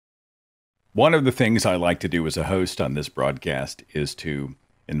One of the things I like to do as a host on this broadcast is to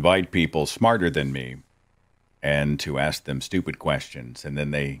invite people smarter than me and to ask them stupid questions, and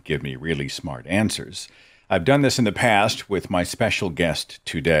then they give me really smart answers. I've done this in the past with my special guest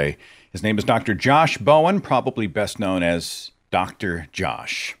today. His name is Dr. Josh Bowen, probably best known as Dr.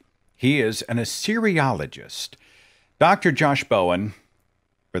 Josh. He is an Assyriologist. Dr. Josh Bowen,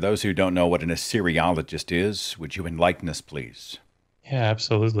 for those who don't know what an Assyriologist is, would you enlighten us, please? Yeah,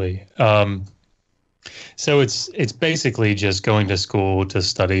 absolutely. So it's basically just going to school to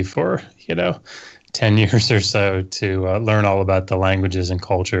study for, 10 years or so to learn all about the languages and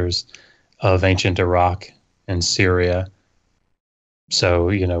cultures of ancient Iraq and Syria. So,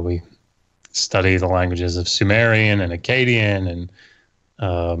 we study the languages of Sumerian and Akkadian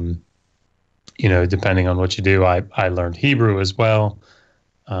and, depending on what you do, I learned Hebrew as well,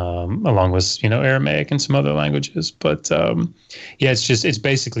 along with, Aramaic and some other languages. But yeah, it's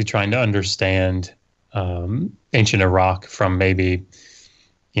basically trying to understand ancient Iraq from maybe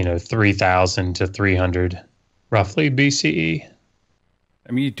 3000 to 300 roughly BCE.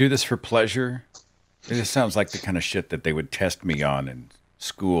 I mean, you do this for pleasure? It just sounds like the kind of shit that they would test me on in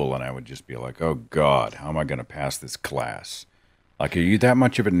school, and I would just be like, oh, God, how am I going to pass this class? Like, are you that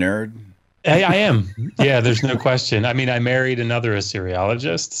much of a nerd? I am. Yeah, there's no question. I mean, I married another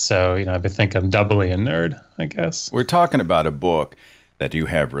Assyriologist, so, I think I'm doubly a nerd, I guess. We're talking about a book that you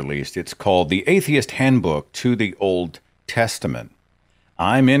have released. It's called The Atheist Handbook to the Old Testament.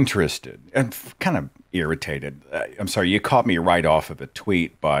 I'm interested and kind of irritated. I'm sorry, you caught me right off of a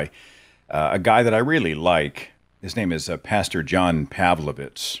tweet by a guy that I really like. His name is Pastor John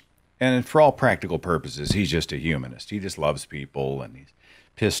Pavlovitz. And for all practical purposes, he's just a humanist. He just loves people, and he's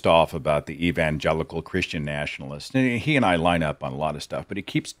pissed off about the evangelical Christian nationalists. And he and I line up on a lot of stuff, but he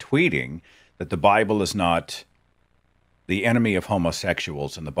keeps tweeting that the Bible is not the enemy of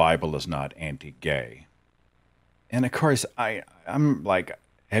homosexuals and the Bible is not anti-gay. And of course, I'm like,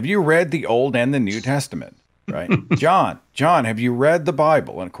 have you read the Old and the New Testament? Right? John, have you read the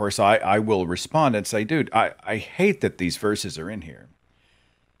Bible? And of course, I will respond and say, dude, I hate that these verses are in here.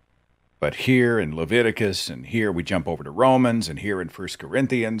 But here in Leviticus, and here we jump over to Romans, and here in First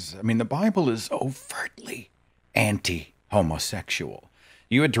Corinthians, I mean, the Bible is overtly anti-homosexual.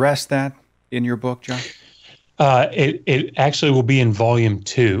 You address that in your book, John? It actually will be in volume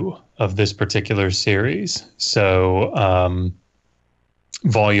 2 of this particular series. So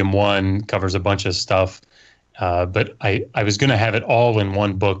volume 1 covers a bunch of stuff, but I was going to have it all in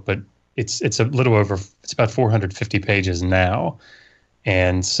one book, but it's a little over, it's about 450 pages now.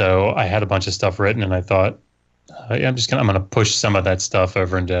 And so I had a bunch of stuff written, and I thought, yeah, I'm going to push some of that stuff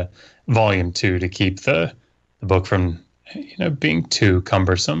over into volume 2 to keep the book from being too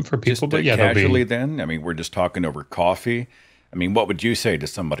cumbersome for people. Just but yeah, casually then? I mean, we're just talking over coffee. I mean, what would you say to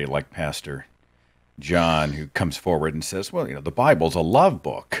somebody like Pastor John who comes forward and says, well, the Bible's a love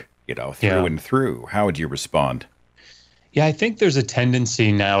book, through and through? How would you respond? Yeah, I think there's a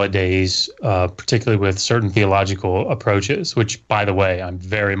tendency nowadays, particularly with certain theological approaches, which, by the way, I'm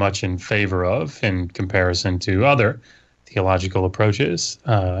very much in favor of in comparison to other theological approaches.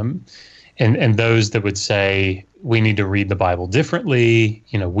 And those that would say we need to read the Bible differently.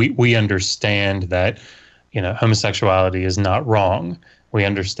 We understand that, homosexuality is not wrong. We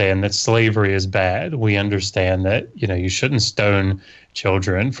understand that slavery is bad. We understand that, you shouldn't stone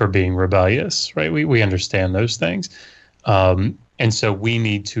children for being rebellious, right? We understand those things. And so we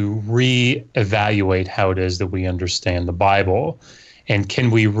need to reevaluate how it is that we understand the Bible. And can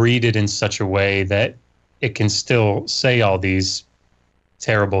we read it in such a way that it can still say all these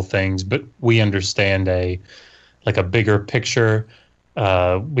terrible things, but we understand a bigger picture.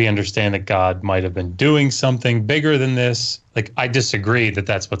 We understand that God might have been doing something bigger than this. Like, I disagree that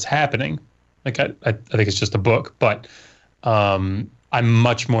that's what's happening. Like, I think it's just a book, but I'm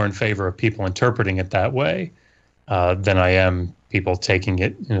much more in favor of people interpreting it that way than I am people taking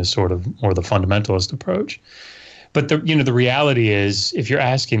it in a sort of more the fundamentalist approach. But the reality is, if people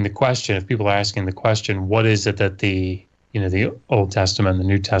are asking the question, what is it that the Old Testament and the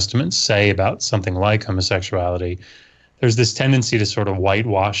New Testament say about something like homosexuality, there's this tendency to sort of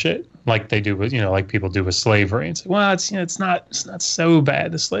whitewash it, like they do with, like people do with slavery, and say, well, it's not so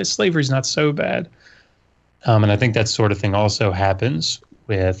bad. Slavery's not so bad. And I think that sort of thing also happens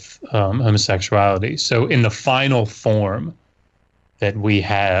with homosexuality. So in the final form that we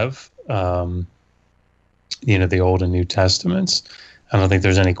have, the Old and New Testaments, I don't think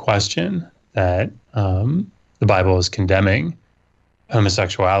there's any question that the Bible is condemning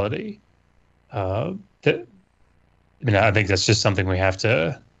homosexuality. I think that's just something we have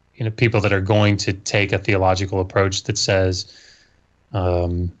to, people that are going to take a theological approach that says,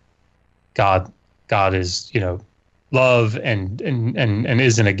 God God is, love and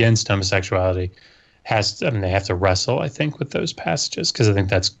isn't against homosexuality, I mean, they have to wrestle, I think, with those passages, because I think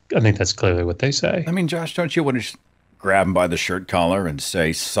that's clearly what they say. I mean, Josh, don't you want to just grab him by the shirt collar and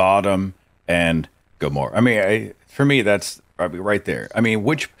say Sodom and Gomorrah? I mean, for me, that's probably right there. I mean,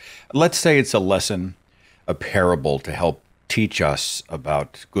 let's say it's a lesson, a parable to help teach us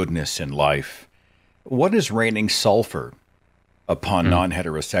about goodness in life. What is raining sulfur upon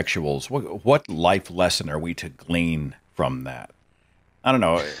non-heterosexuals? What life lesson are we to glean from that? I don't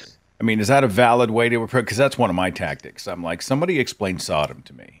know. I mean, is that a valid way to approach? Because that's one of my tactics. I'm like, somebody explain Sodom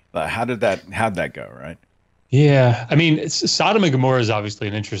to me. How'd that go, right? Yeah, I mean, Sodom and Gomorrah is obviously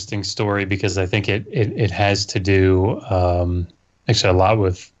an interesting story because I think it has to do actually a lot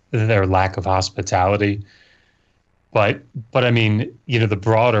with their lack of hospitality. But I mean, the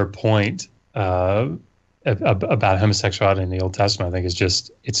broader point about homosexuality in the Old Testament, I think, is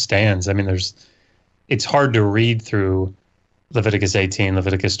just it stands. I mean, it's hard to read through Leviticus 18,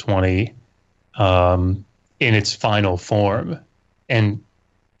 Leviticus 20 in its final form and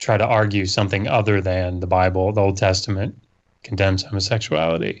try to argue something other than the Bible, the Old Testament, condemns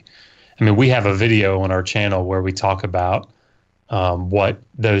homosexuality. I mean, we have a video on our channel where we talk about what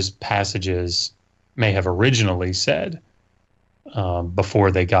those passages may have originally said before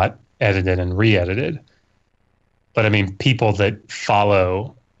they got edited and re-edited. But I mean, people that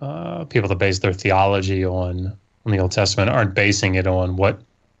base their theology on the Old Testament aren't basing it on what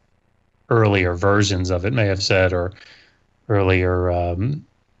earlier versions of it may have said, or earlier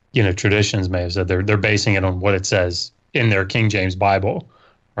traditions may have said. They're basing it on what it says in their King James Bible,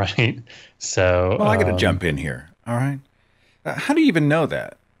 right? So, well, I got to jump in here. All right. How do you even know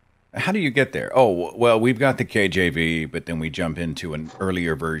that? How do you get there? Oh, well, we've got the KJV, but then we jump into an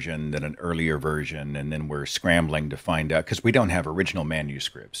earlier version, then an earlier version, and then we're scrambling to find out because we don't have original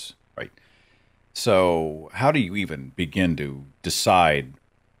manuscripts, right? So how do you even begin to decide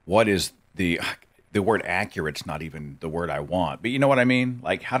what is the word accurate's not even the word I want, but you know what I mean?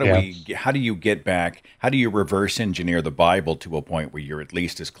 Like, how do you get back? How do you reverse engineer the Bible to a point where you're at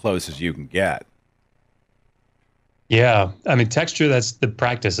least as close as you can get? Yeah, I mean, that's the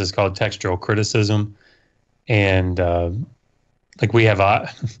practice is called textual criticism. And like we have, I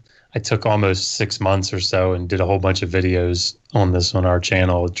took almost 6 months or so and did a whole bunch of videos on this on our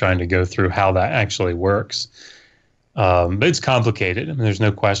channel, trying to go through how that actually works. But it's complicated. I mean, there's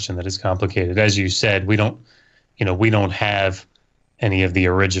no question that it's complicated. As you said, we don't have any of the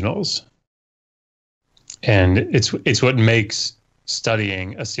originals. And it's what makes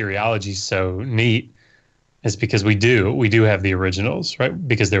studying Assyriology so neat, is because we do have the originals, right?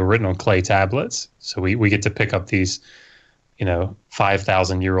 Because they were written on clay tablets. So we get to pick up these,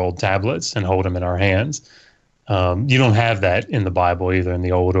 5,000-year-old tablets and hold them in our hands. You don't have that in the Bible, either in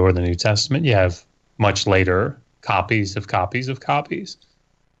the Old or the New Testament. You have much later copies of copies of copies.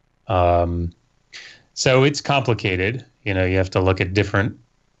 So it's complicated. You have to look at different,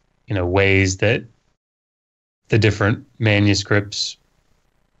 ways that the different manuscripts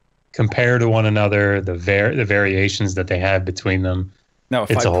compare to one another, the variations that they have between them. Now,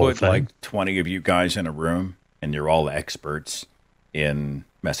 if I put like 20 of you guys in a room and you're all experts in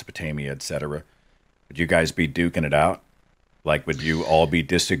Mesopotamia, etc., would you guys be duking it out? Like, would you all be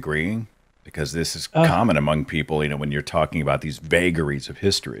disagreeing? Because this is common among people, when you're talking about these vagaries of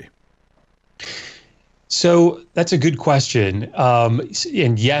history. So that's a good question.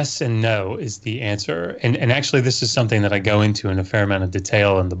 And yes and no is the answer. And actually, this is something that I go into in a fair amount of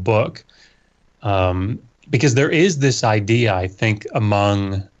detail in the book. Because there is this idea, I think,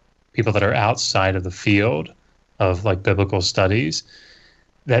 among people that are outside of the field of like biblical studies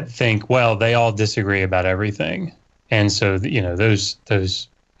that think, well, they all disagree about everything. And so, those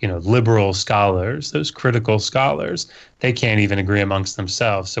liberal scholars, those critical scholars, they can't even agree amongst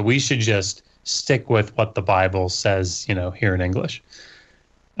themselves. So we should just stick with what the Bible says, here in English.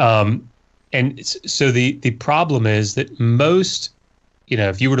 And so the problem is that most,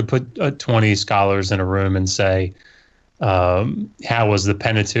 if you were to put 20 scholars in a room and say, how was the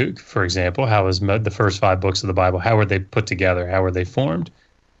Pentateuch, for example, how was the first 5 books of the Bible, how were they put together, how were they formed?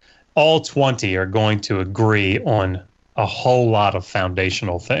 All 20 are going to agree on a whole lot of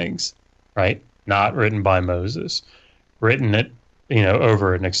foundational things, right? Not written by Moses, written at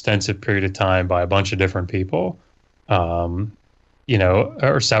over an extensive period of time by a bunch of different people,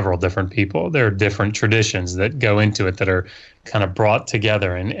 or several different people. There are different traditions that go into it that are kind of brought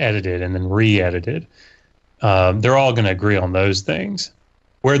together and edited and then re-edited. They're all going to agree on those things.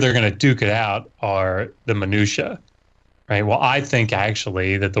 Where they're going to duke it out are the minutia, right? Well, I think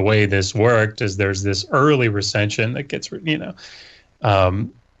actually that the way this worked is there's this early recension that gets,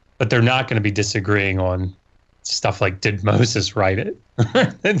 but but they're not going to be disagreeing on stuff like, did Moses write it?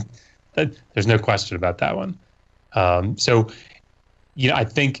 There's no question about that one. So, I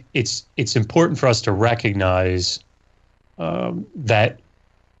think it's important for us to recognize that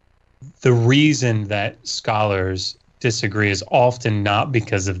the reason that scholars disagree is often not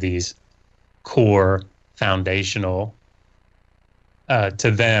because of these core foundational, to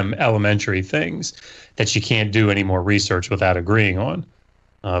them, elementary things that you can't do any more research without agreeing on,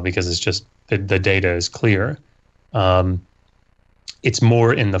 because it's just the data is clear. It's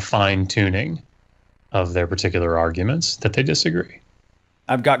more in the fine tuning of their particular arguments that they disagree.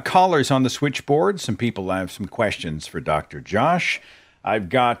 I've got callers on the switchboard. Some people have some questions for Dr. Josh. I've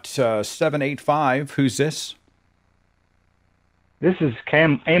got 785. Who's this? This is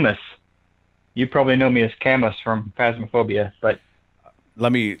Amos. You probably know me as Camus from Phasmophobia, but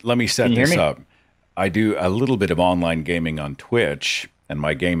let me set this up. I do a little bit of online gaming on Twitch, and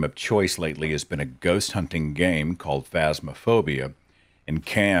my game of choice lately has been a ghost hunting game called Phasmophobia, and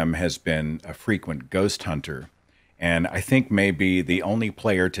Cam has been a frequent ghost hunter, and I think maybe the only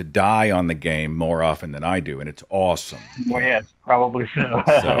player to die on the game more often than I do, and it's awesome. Well, yes, probably so.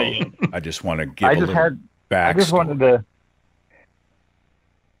 So I just want to give a little backstory. I just wanted to.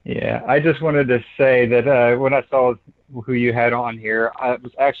 Yeah, I just wanted to say that when I saw who you had on here, I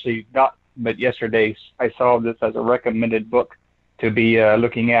was actually not, but yesterday I saw this as a recommended book to be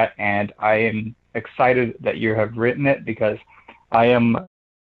looking at, and I am excited that you have written it because I am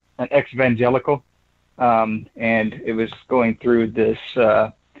an ex-evangelical, and it was going through this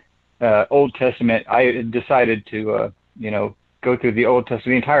Old Testament. I decided to, go through the Old Testament,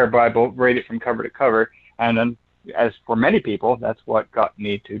 the entire Bible, read it from cover to cover, and then, as for many people, that's what got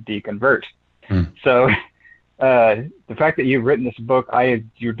me to deconvert. So the fact that you've written this book,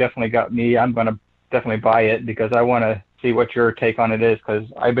 you definitely got me. I'm going to definitely buy it because I want to see what your take on it is,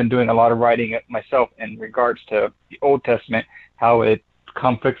 because I've been doing a lot of writing myself in regards to the Old Testament, how it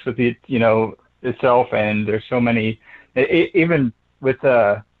conflicts with the, itself, and there's so many, even with,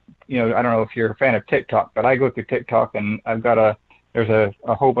 I don't know if you're a fan of TikTok, but I go through TikTok and there's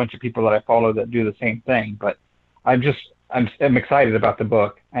a whole bunch of people that I follow that do the same thing, but I'm excited about the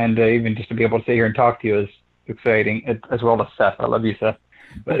book, and even just to be able to sit here and talk to you is exciting, as well as Seth. I love you, Seth.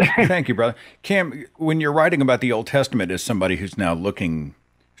 But thank you, brother. Cam, when you're writing about the Old Testament as somebody who's now looking,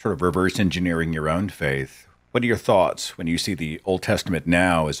 sort of reverse engineering your own faith, what are your thoughts when you see the Old Testament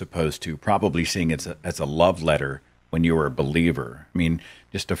now as opposed to probably seeing it as a love letter when you were a believer? I mean,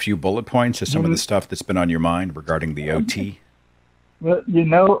 just a few bullet points of some of the stuff that's been on your mind regarding the OT.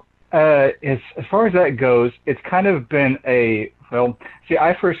 Well, as far as that goes, it's kind of been I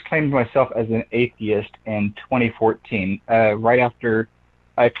first claimed myself as an atheist in 2014, right after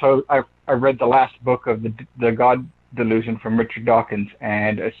I read the last book of the God Delusion from Richard Dawkins,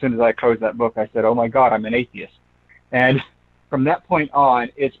 and as soon as I closed that book, I said, "Oh my God, I'm an atheist." And from that point on,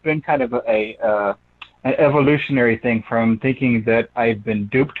 it's been kind of an evolutionary thing, from thinking that I've been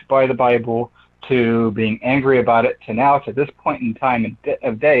duped by the Bible to being angry about it, to now, to this point in time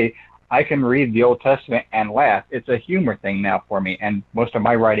of day, I can read the Old Testament and laugh. It's a humor thing now for me, and most of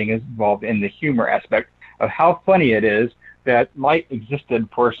my writing is involved in the humor aspect of how funny it is that light existed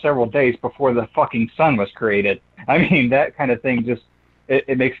for several days before the fucking sun was created. I mean, that kind of thing just,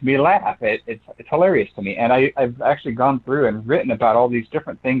 it makes me laugh. It's hilarious to me, and I've actually gone through and written about all these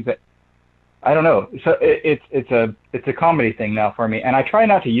different things that, I don't know. So it's a comedy thing now for me, and I try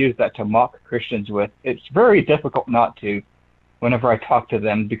not to use that to mock Christians with. It's very difficult not to, whenever I talk to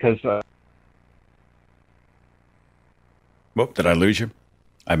them, because. Whoop! Did I lose you?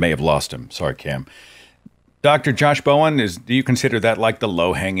 I may have lost him. Sorry, Cam. Dr. Josh Bowen, do you consider that like the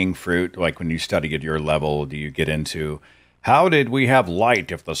low-hanging fruit? Like when you study at your level, do you get into how did we have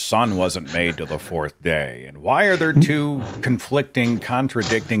light if the sun wasn't made till the fourth day? And why are there two conflicting,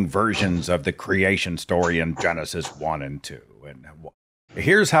 contradicting versions of the creation story in Genesis 1 and 2? And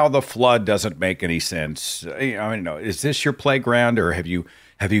here's how the flood doesn't make any sense. Is this your playground, or have you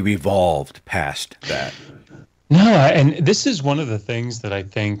evolved past that? No, and this is one of the things that I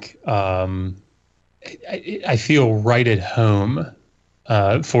think I feel right at home,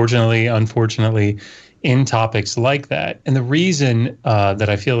 fortunately, unfortunately, in topics like that. And the reason that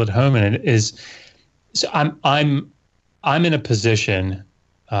I feel at home in it is, so I'm in a position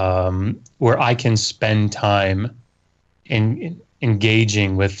where I can spend time in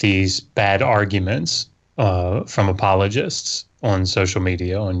engaging with these bad arguments from apologists on social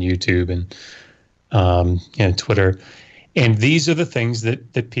media, on YouTube, and Twitter. And these are the things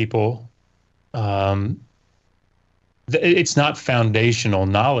that people. It's not foundational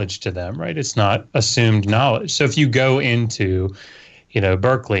knowledge to them, right? It's not assumed knowledge. So if you go into,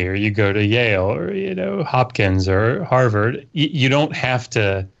 Berkeley, or you go to Yale, or Hopkins or Harvard. You don't have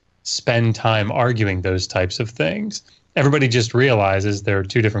to spend time arguing those types of things. Everybody just realizes there are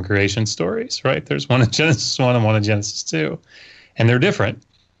two different creation stories, right? There's one in Genesis 1 and one in Genesis 2, and they're different.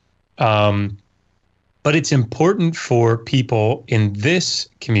 But it's important for people in this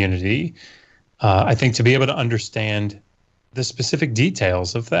community, I think, to be able to understand the specific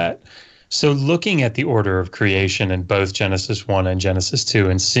details of that. So looking at the order of creation in both Genesis 1 and Genesis 2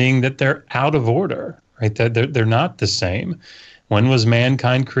 and seeing that they're out of order, right? They're not the same. When was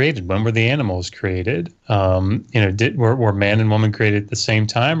mankind created? When were the animals created? Were man and woman created at the same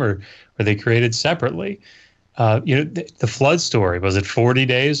time, or were they created separately? The flood story, was it 40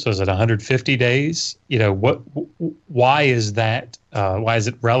 days? Was it 150 days? Why is that? Why is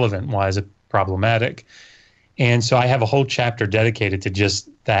it relevant? Why is it problematic? And so I have a whole chapter dedicated to just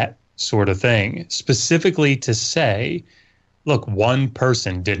that sort of thing, specifically to say, look, one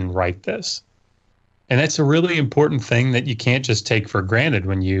person didn't write this. And that's a really important thing that you can't just take for granted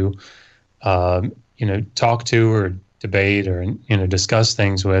when you, talk to or debate or, discuss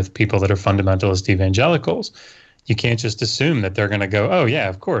things with people that are fundamentalist evangelicals. You can't just assume that they're going to go, oh, yeah,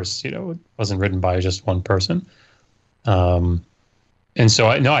 of course, it wasn't written by just one person. And so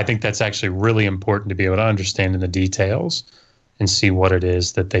I think that's actually really important to be able to understand in the details and see what it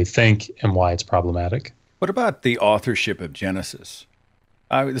is that they think and why it's problematic. What about the authorship of Genesis?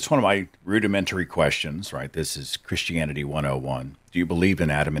 That's one of my rudimentary questions, right? This is Christianity 101. Do you believe in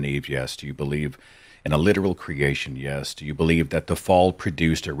Adam and Eve? Yes. Do you believe in a literal creation? Yes. Do you believe that the fall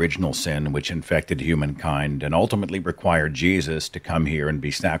produced original sin, which infected humankind and ultimately required Jesus to come here and be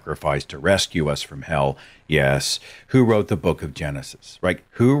sacrificed to rescue us from hell? Yes. Who wrote the book of Genesis, right?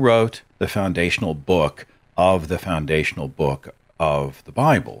 Who wrote the foundational book of the foundational book of the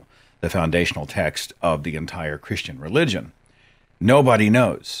Bible, the foundational text of the entire Christian religion? Nobody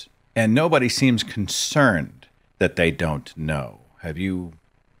knows, and nobody seems concerned that they don't know. Have you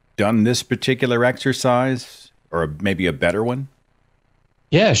done this particular exercise, or maybe a better one?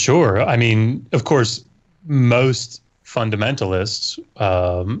 Yeah, sure. I mean, of course, most fundamentalists,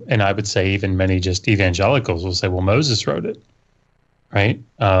 and I would say even many just evangelicals, will say, well, Moses wrote it, right?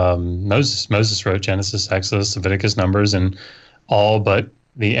 Moses wrote Genesis, Exodus, Leviticus, Numbers, and all but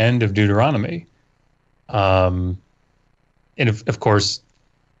the end of Deuteronomy. And of course,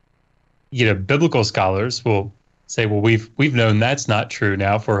 biblical scholars will say, well, we've known that's not true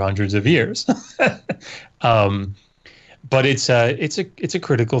now for hundreds of years. But it's a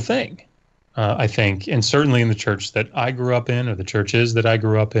critical thing, I think, and certainly in the church that I grew up in, or the churches that I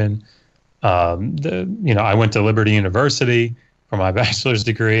grew up in. I went to Liberty University for my bachelor's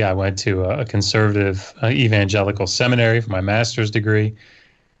degree. I went to a conservative evangelical seminary for my master's degree.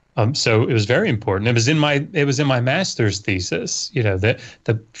 So it was very important. It was in my master's thesis.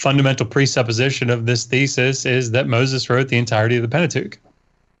 The fundamental presupposition of this thesis is that Moses wrote the entirety of the Pentateuch.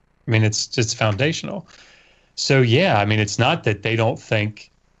 I mean, it's just foundational. So yeah, I mean, it's not that they don't think.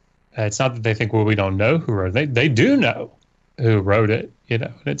 It's not that they think, well, we don't know who wrote it. They do know who wrote it.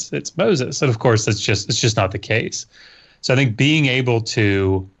 It's Moses, and of course, it's just not the case. So I think being able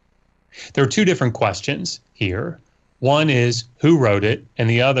to, there are two different questions here. One is who wrote it, and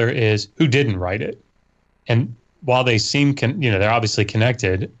the other is who didn't write it. And while they seem, they're obviously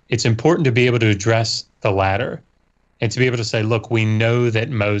connected, it's important to be able to address the latter and to be able to say, look, we know that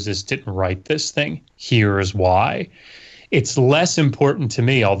Moses didn't write this thing. Here is why. It's less important to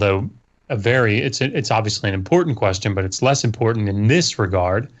me, although it's obviously an important question, but it's less important in this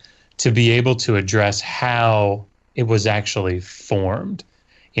regard to be able to address how it was actually formed.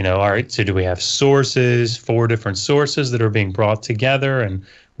 All right, so do we have sources, 4 different sources that are being brought together and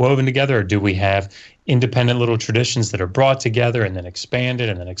woven together, or do we have independent little traditions that are brought together and then expanded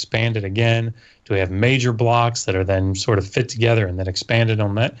again? Do we have major blocks that are then sort of fit together and then expanded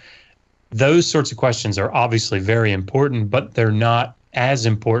on that? Those sorts of questions are obviously very important, but they're not as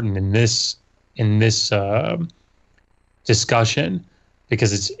important in this discussion,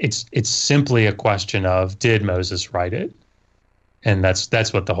 because it's simply a question of, did Moses write it? And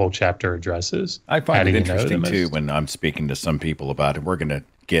that's what the whole chapter addresses. I find it interesting, too, when I'm speaking to some people about it. We're going to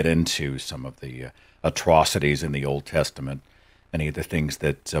get into some of the atrocities in the Old Testament, any of the things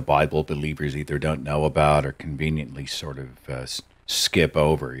that Bible believers either don't know about or conveniently sort of skip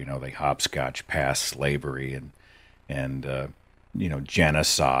over. They hopscotch past slavery and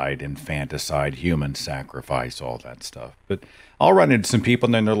genocide, infanticide, human sacrifice, all that stuff. But I'll run into some people,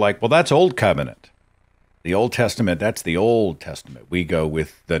 and then they're like, well, that's Old Covenant. The Old Testament, that's the Old Testament. We go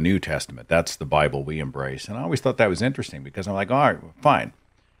with the New Testament. That's the Bible we embrace. And I always thought that was interesting, because I'm like, all right, fine.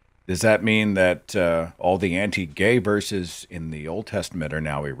 Does that mean that all the anti-gay verses in the Old Testament are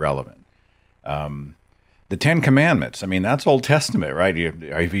now irrelevant? The Ten Commandments, I mean, that's Old Testament, right?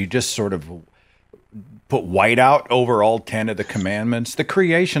 If you just sort of put white out over all 10 of the commandments, the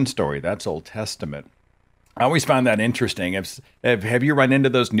creation story, that's Old Testament. I always find that interesting. Have you run into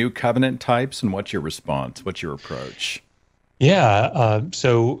those new covenant types, and what's your response? What's your approach? Yeah,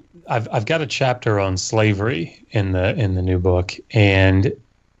 so I've got a chapter on slavery in the new book, and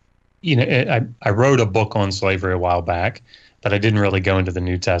I wrote a book on slavery a while back, but I didn't really go into the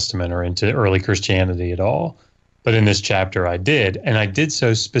New Testament or into early Christianity at all. But in this chapter, I did, and I did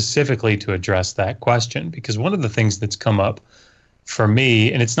so specifically to address that question, because one of the things that's come up for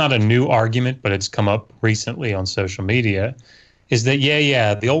me, and it's not a new argument, but it's come up recently on social media, is that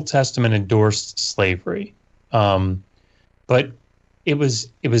the Old Testament endorsed slavery, but it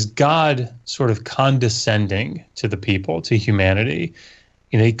was God sort of condescending to the people, to humanity.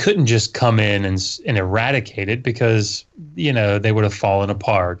 He couldn't just come in and eradicate it, because they would have fallen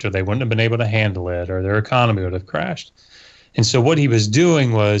apart, or they wouldn't have been able to handle it, or their economy would have crashed. And so what he was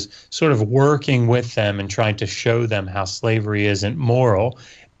doing was sort of working with them and trying to show them how slavery isn't moral.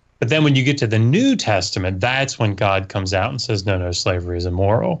 But then when you get to the New Testament, that's when God comes out and says, no, slavery is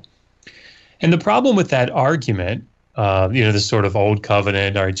immoral. And the problem with that argument, this sort of old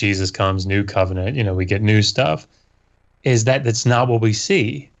covenant, all right, Jesus comes, new covenant, we get new stuff, is that that's not what we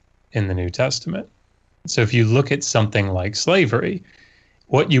see in the New Testament. So if you look at something like slavery,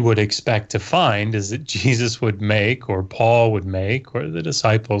 what you would expect to find is that Jesus would make, or Paul would make, or the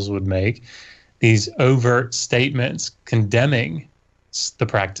disciples would make these overt statements condemning the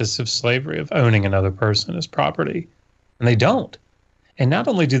practice of slavery, of owning another person as property. And they don't. And not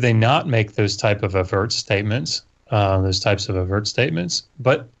only do they not make those types of overt statements,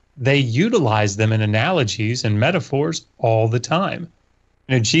 but they utilize them in analogies and metaphors all the time.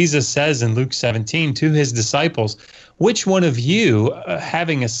 Jesus says in Luke 17 to his disciples, which one of you,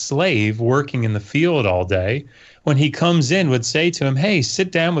 having a slave working in the field all day, when he comes in would say to him, hey,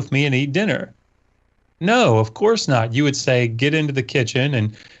 sit down with me and eat dinner? No, of course not. You would say, get into the kitchen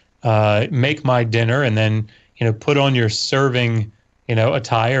and make my dinner, and then put on your serving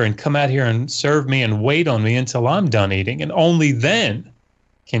attire and come out here and serve me and wait on me until I'm done eating, and only then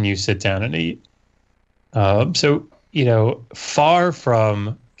can you sit down and eat. So far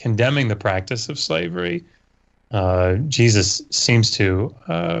from condemning the practice of slavery, Jesus seems to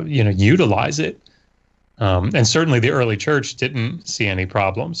utilize it, and certainly the early church didn't see any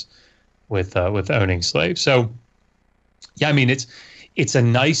problems with owning slaves. So it's a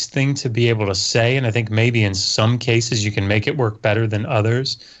nice thing to be able to say, and I think maybe in some cases you can make it work better than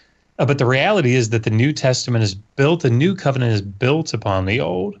others. But the reality is that the New Testament is built, the New Covenant is built upon the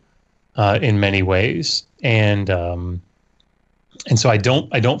Old in many ways, and so I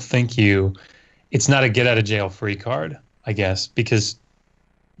don't think it's not a get out of jail free card, I guess, because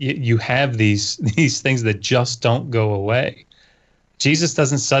you have these things that just don't go away. Jesus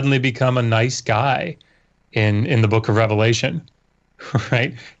doesn't suddenly become a nice guy in the book of Revelation,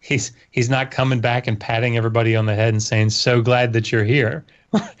 right? He's not coming back and patting everybody on the head and saying, so glad that you're here,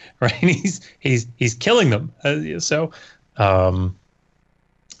 right? He's killing them.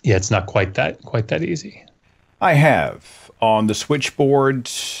 It's not quite that easy. I have on the switchboard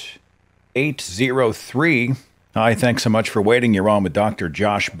 803. Hi, thanks so much for waiting. You're on with Dr.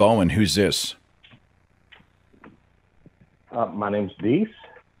 Josh Bowen. Who's this? My name's Dees.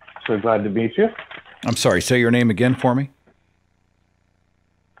 So glad to meet you. I'm sorry, say your name again for me.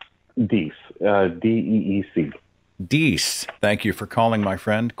 Dees, D-E-E-C. Dees, thank you for calling, my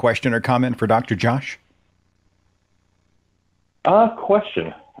friend. Question or comment for Dr. Josh?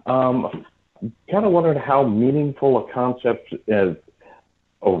 Question. Kind of wondered how meaningful a concept as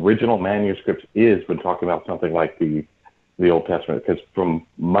original manuscripts is when talking about something like the Old Testament, because from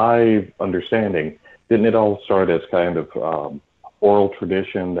my understanding, didn't it all start as kind of oral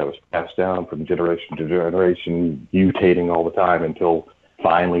tradition that was passed down from generation to generation, mutating all the time until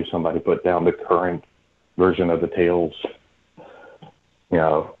finally somebody put down the current version of the tales?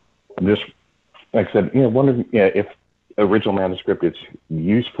 Just like I said, wondering if original manuscript is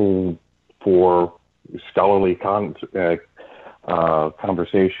useful for scholarly conversation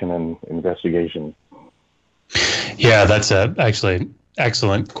and investigation. Yeah, that's actually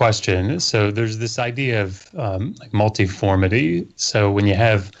excellent question. So there's this idea of multiformity. So when you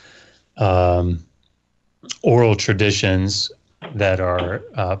have oral traditions that are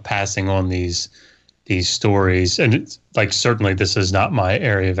passing on these stories, and it's certainly this is not my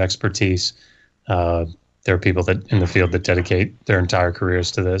area of expertise. There are people that in the field that dedicate their entire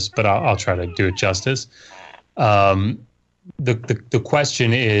careers to this, but I'll try to do it justice. the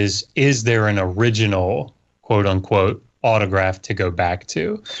question is there an original, quote unquote, autograph to go back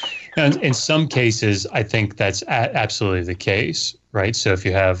to? And in some cases, I think that's absolutely the case, right? So if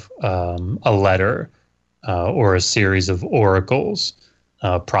you have a letter or a series of oracles,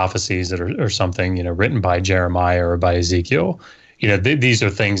 prophecies that are or something, written by Jeremiah or by Ezekiel, these are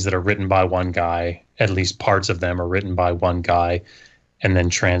things that are written by one guy. At least parts of them are written by one guy and then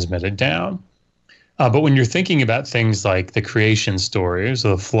transmitted down. But when you're thinking about things like the creation stories, or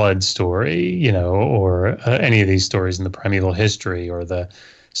the flood story, or any of these stories in the primeval history, or the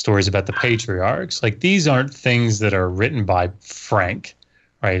stories about the patriarchs, like these aren't things that are written by Frank,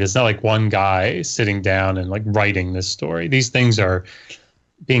 right? It's not like one guy sitting down and like writing this story. These things are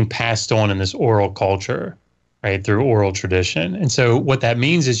being passed on in this oral culture, right, through oral tradition. And so what that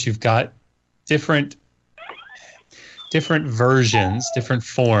means is you've got different versions, different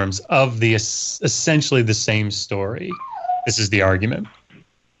forms of the essentially the same story. This is the argument.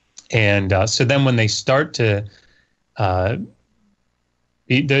 And so then when they start to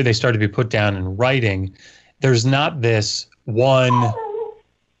be put down in writing, there's not this one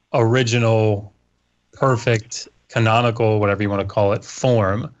original, perfect, canonical, whatever you want to call it,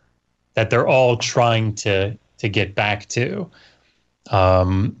 form that they're all trying to get back to.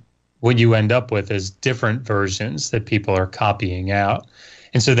 What you end up with is different versions that people are copying out.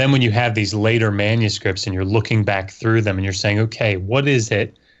 And so then when you have these later manuscripts and you're looking back through them and you're saying, okay, what is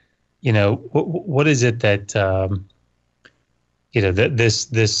it, what is it that, that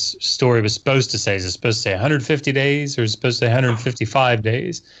this story was supposed to say? Is it supposed to say 150 days or is it supposed to say 155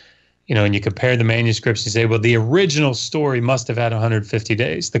 days? And you compare the manuscripts, you say, well, the original story must have had 150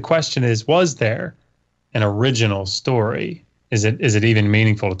 days. The question is, was there an original story? Is it even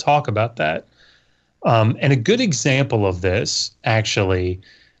meaningful to talk about that? And a good example of this actually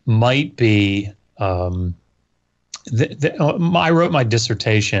might be, I wrote my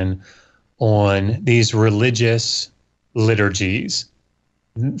dissertation on these religious liturgies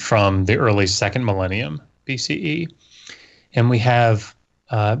from the early second millennium BCE. And we have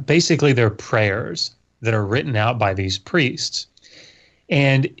basically they're prayers that are written out by these priests.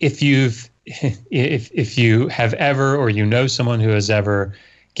 And if you have ever, or someone who has ever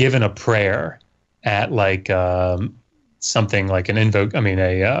given a prayer at like something like an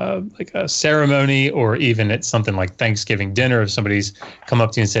like a ceremony, or even at something like Thanksgiving dinner, if somebody's come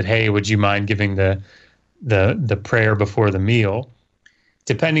up to you and said, hey, would you mind giving the prayer before the meal?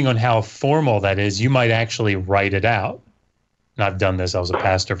 Depending on how formal that is, you might actually write it out. And I've done this. I was a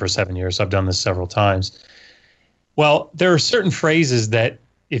pastor for 7 years, so I've done this several times. Well, there are certain phrases that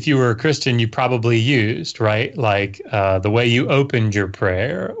if you were a Christian, you probably used, right? Like the way you opened your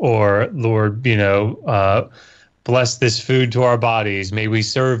prayer, or Lord, bless this food to our bodies. May we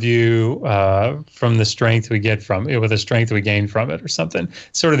serve you from the strength we get from it, with the strength we gain from it, or something.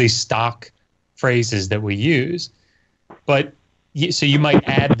 Sort of these stock phrases that we use. But so you might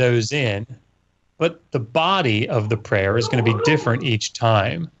add those in, but the body of the prayer is going to be different each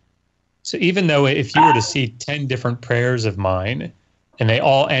time. So even though if you were to see 10 different prayers of mine, and they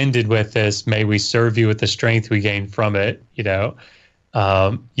all ended with this, may we serve you with the strength we gain from it,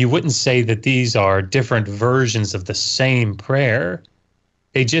 you wouldn't say that these are different versions of the same prayer.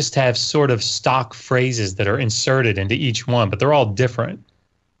 They just have sort of stock phrases that are inserted into each one, but they're all different.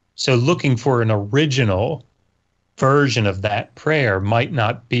 So looking for an original version of that prayer might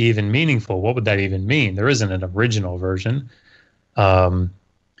not be even meaningful. What would that even mean? There isn't an original version.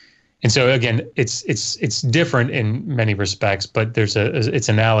 And so again, it's different in many respects, but it's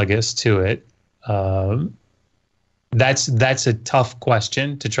analogous to it. That's a tough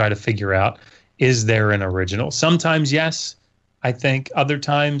question to try to figure out. Is there an original? Sometimes yes, I think. Other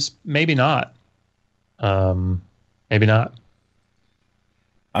times maybe not. Maybe not.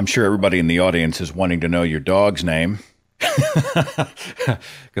 I'm sure everybody in the audience is wanting to know your dog's name,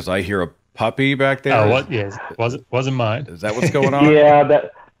 because I hear a puppy back there. Oh, what? Yes, wasn't mine. Is that what's going on? Yeah,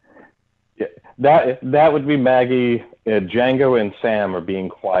 that would be Maggie. Django and Sam are being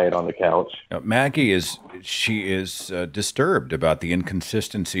quiet on the couch. Maggie is disturbed about the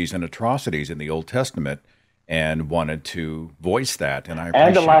inconsistencies and atrocities in the Old Testament, and wanted to voice that. And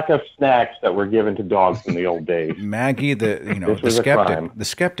the lack of snacks that were given to dogs in the old days. Maggie, the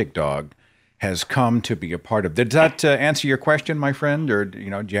skeptic dog, has come to be a part of. Did that answer your question, my friend, or do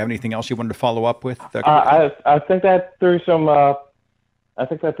you have anything else you wanted to follow up with? I think that threw some. I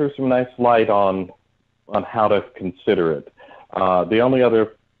think that threw some nice light on how to consider it. The only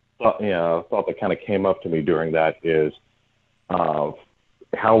other thought that kind of came up to me during that is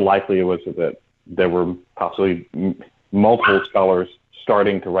how likely it was that there were possibly multiple scholars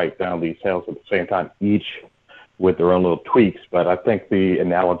starting to write down these tales at the same time, each with their own little tweaks. But I think the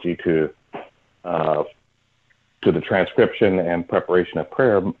analogy to the transcription and preparation of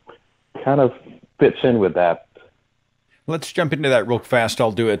prayer kind of fits in with that. Let's jump into that real fast.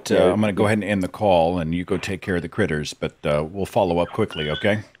 I'll do it. I'm going to go ahead and end the call, and you go take care of the critters, but we'll follow up quickly,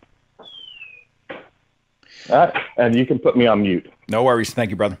 okay? And you can put me on mute. No worries. Thank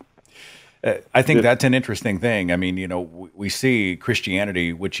you, brother. I think that's an interesting thing. I mean, you know, we see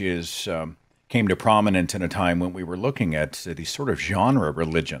Christianity, which is came to prominence in a time when we were looking at these sort of genre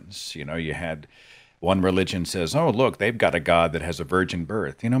religions. You know, you had one religion says, oh, look, they've got a God that has a virgin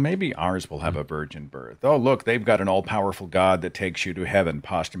birth. You know, maybe ours will have a virgin birth. Oh, look, they've got an all-powerful God that takes you to heaven,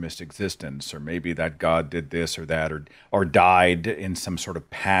 posthumous existence. Or maybe that God did this or that, or died in some sort of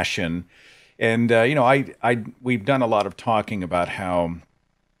passion. And, you know, we've done a lot of talking about how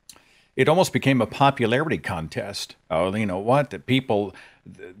it almost became a popularity contest. Oh, you know what?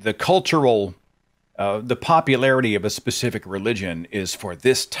 The cultural, the popularity of a specific religion is for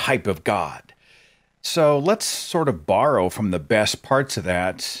this type of God. So let's sort of borrow from the best parts of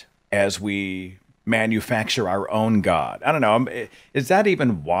that as we manufacture our own God. I don't know. Is that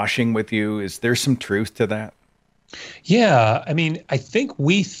even washing with you? Is there some truth to that? Yeah. I mean, I think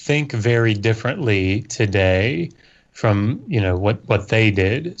we think very differently today from, you know, what they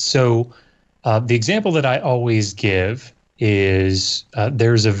did. So the example that I always give is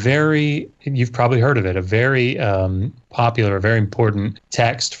there's you've probably heard of it, a very popular, a very important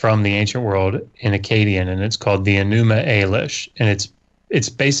text from the ancient world in Akkadian, and it's called the Enuma Elish, and it's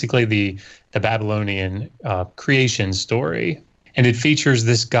basically the Babylonian creation story, and it features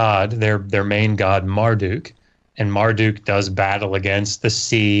this god, their main god Marduk, and Marduk does battle against the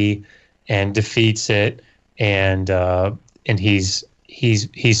sea and defeats it, and he's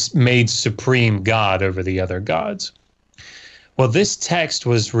made supreme god over the other gods. Well, this text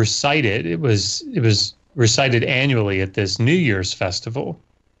was recited. It was recited annually at this New Year's festival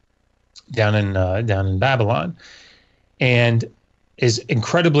down in Babylon, and is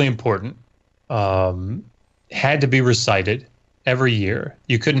incredibly important. Had to be recited every year.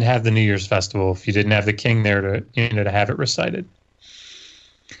 You couldn't have the New Year's festival if you didn't have the king there to have it recited.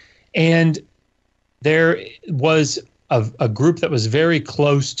 And there was a group that was very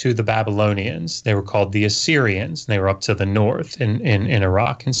close to the Babylonians. They were called the Assyrians, and they were up to the north in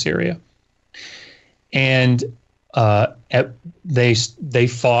Iraq and Syria. And they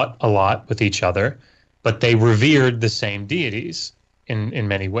fought a lot with each other, but they revered the same deities in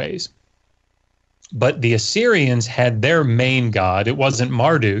many ways. But the Assyrians had their main god. It wasn't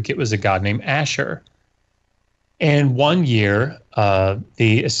Marduk. It was a god named Asher. And one year,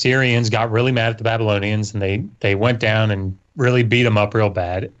 the Assyrians got really mad at the Babylonians, and they went down and really beat them up real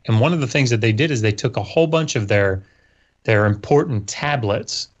bad. And one of the things that they did is they took a whole bunch of their important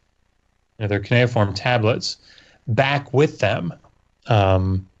tablets, you know, their cuneiform tablets, back with them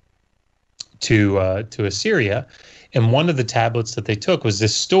to Assyria. And one of the tablets that they took was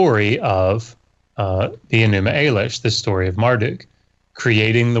this story of the Enuma Elish, this story of Marduk,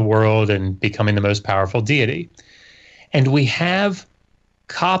 creating the world and becoming the most powerful deity. And we have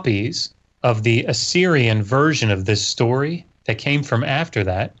copies of the Assyrian version of this story that came from after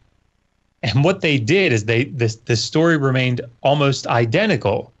that. And what they did is this story remained almost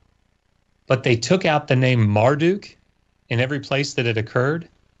identical, but they took out the name Marduk in every place that it occurred,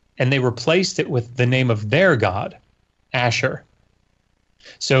 and they replaced it with the name of their god, Asher.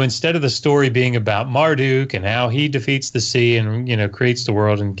 So instead of the story being about Marduk and how he defeats the sea and, you know, creates the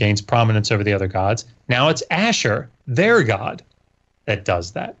world and gains prominence over the other gods, now it's Asher, their god, that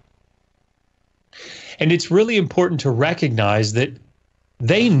does that. And it's really important to recognize that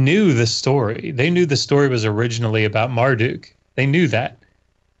they knew the story. They knew the story was originally about Marduk. They knew that.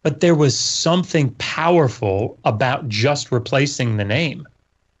 But there was something powerful about just replacing the name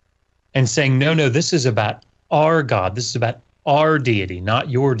and saying, no, this is about our God. This is about our deity,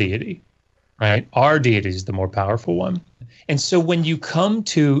 not your deity, right? Our deity is the more powerful one. And so when you come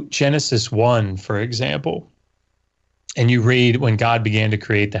to Genesis 1, for example, and you read when God began to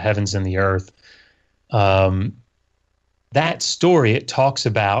create the heavens and the earth, that story, it talks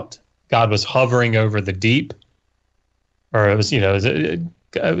about God was hovering over the deep, or it was, you know,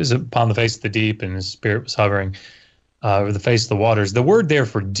 it was upon the face of the deep, and his spirit was hovering over the face of the waters. The word there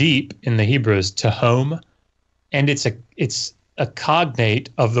for deep in the Hebrew is tehom, and it's a cognate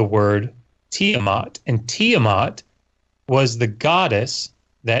of the word Tiamat, and Tiamat was the goddess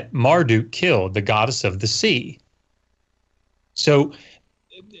that Marduk killed, the goddess of the sea. So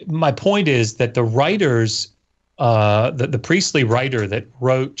my point is that the writers, the priestly writer that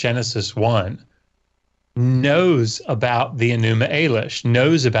wrote Genesis 1 knows about the Enuma Elish,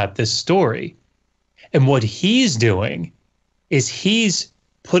 knows about this story. And what he's doing is he's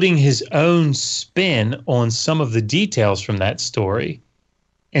putting his own spin on some of the details from that story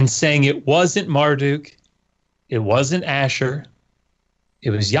and saying it wasn't Marduk, it wasn't Asher,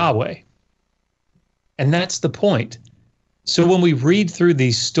 it was Yahweh. And that's the point. So when we read through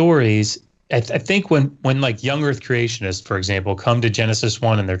these stories, I think when like young earth creationists, for example, come to Genesis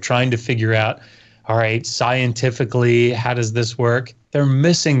 1 and they're trying to figure out, all right, scientifically, how does this work? They're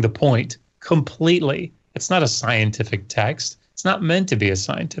missing the point completely. It's not a scientific text. It's not meant to be a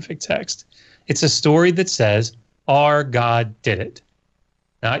scientific text. It's a story that says, our God did it.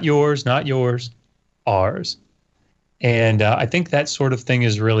 Not yours, ours. And I think that sort of thing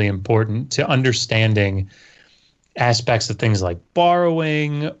is really important to understanding aspects of things like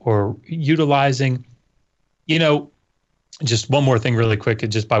borrowing or utilizing. You know, just one more thing really quick,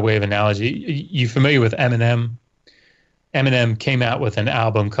 just by way of analogy. You familiar with Eminem? Eminem came out with an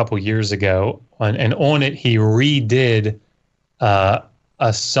album a couple years ago, and on it he redid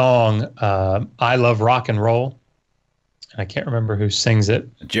a song, I Love Rock and Roll. I can't remember who sings it.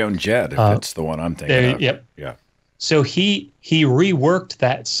 Joan Jett, if it's the one I'm thinking of. Yep. Yeah. So he reworked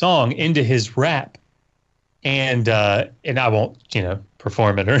that song into his rap, and I won't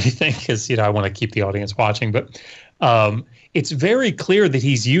perform it or anything because I want to keep the audience watching, but it's very clear that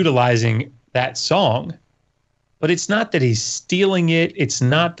he's utilizing that song, but it's not that he's stealing it. It's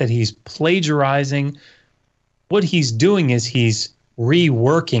not that he's plagiarizing. What he's doing is he's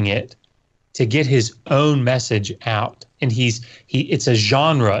reworking it to get his own message out. And it's a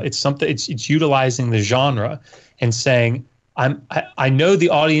genre. It's something. It's utilizing the genre and saying, I know the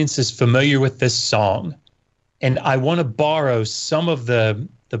audience is familiar with this song, and I want to borrow some of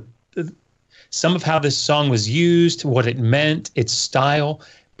some of how this song was used, what it meant, its style,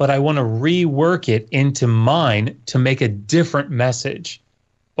 but I want to rework it into mine to make a different message,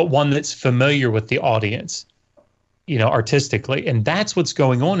 but one that's familiar with the audience, artistically. And that's what's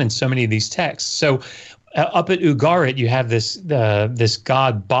going on in so many of these texts. So up at Ugarit, you have this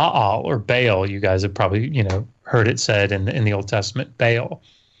god Baal or Baal. You guys have probably, heard it said in the Old Testament, Baal.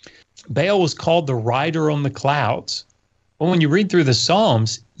 Baal was called the rider on the clouds. Well, when you read through the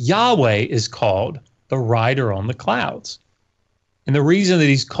Psalms, Yahweh is called the rider on the clouds. And the reason that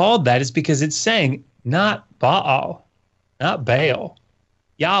he's called that is because it's saying not Baal, not Baal,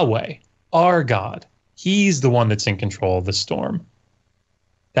 Yahweh, our God. He's the one that's in control of the storm.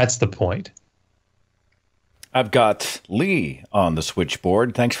 That's the point. I've got Lee on the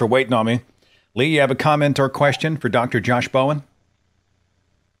switchboard. Thanks for waiting on me. Lee, you have a comment or question for Dr. Josh Bowen?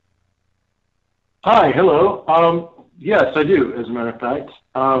 Hi, hello. Yes, I do, as a matter of fact.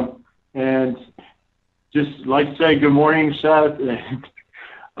 And just like to say good morning, Seth. And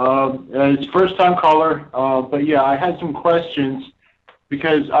it's first-time caller. But yeah, I had some questions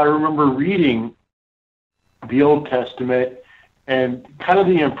because I remember reading the Old Testament, and kind of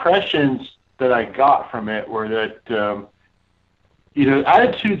the impressions that I got from it were that,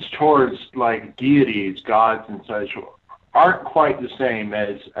 attitudes towards like deities, gods and such aren't quite the same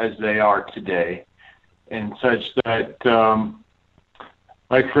as they are today. And such that,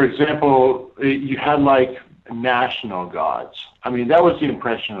 like, for example, you had like national gods. I mean, that was the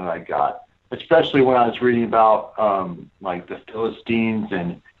impression that I got, especially when I was reading about like the Philistines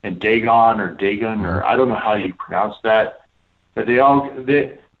and Dagon or Dagon, or I don't know how you pronounce that, but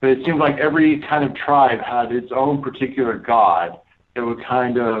but it seemed like every kind of tribe had its own particular god that would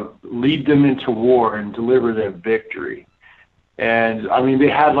kind of lead them into war and deliver them victory. And I mean, they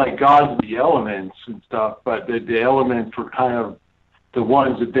had like gods of the elements and stuff, but the elements were kind of the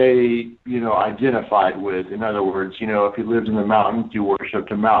ones that they, identified with. In other words, if you lived in the mountains, you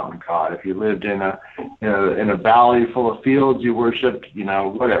worshipped a mountain god. If you lived in a valley full of fields, you worshipped,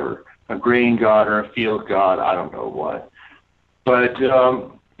 whatever, a grain god or a field god. I don't know what. But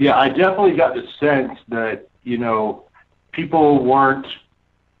yeah, I definitely got the sense that people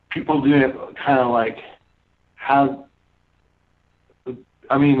didn't kind of like have.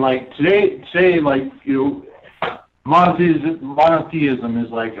 I mean, like today, like, monotheism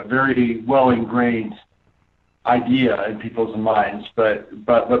is like a very well ingrained idea in people's minds. But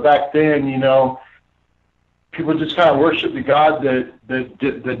back then, people just kind of worshiped the God that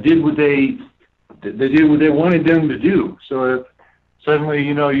did what they wanted them to do. So if suddenly,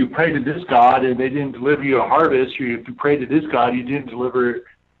 you pray to this God and they didn't deliver you a harvest, or if you pray to this God, you didn't deliver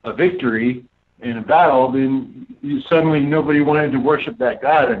a victory in a battle, then suddenly nobody wanted to worship that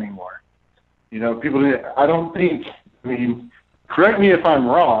God anymore. People didn't, I don't think, correct me if I'm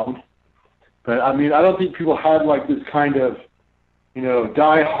wrong, but I don't think people had like this kind of,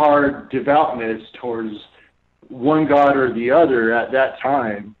 die-hard devoutness towards one God or the other at that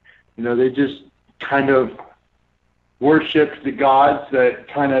time. They just kind of worshipped the gods that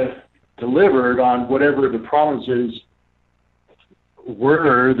kind of delivered on whatever the promises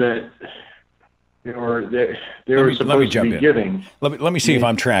were that they were supposed to be giving. Let me see if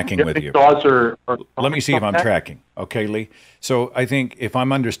I'm tracking with you. Let me see if I'm tracking. Okay, Lee. So I think if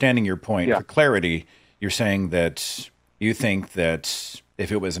I'm understanding your point, for clarity, you're saying that you think that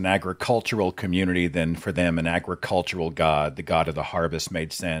if it was an agricultural community, then for them an agricultural god, the god of the harvest,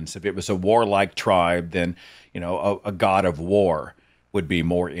 made sense. If it was a warlike tribe, then a god of war would be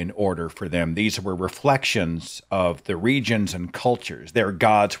more in order for them. These were reflections of the regions and cultures. Their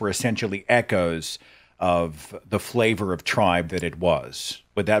gods were essentially echoes of the flavor of tribe that it was.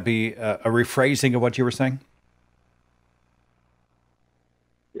 Would that be a rephrasing of what you were saying?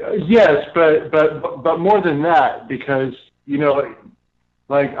 Yes, but more than that, because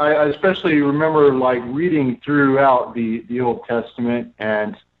like I especially remember like reading throughout the Old Testament,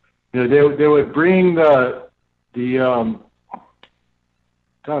 and they would bring the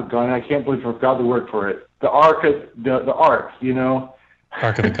doggone, I can't believe I forgot the word for it. The ark, the ark,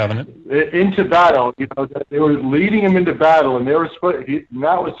 Ark of the Covenant, into battle. They were leading him into battle, and that was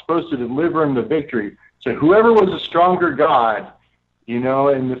supposed to deliver him the victory. So whoever was a stronger god,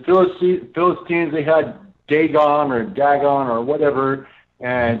 and the Philistines, they had Dagon or Dagon or whatever,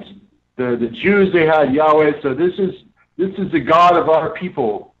 and the Jews, they had Yahweh. So this is the God of our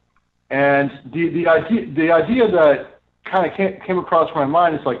people, and the idea that kind of came across my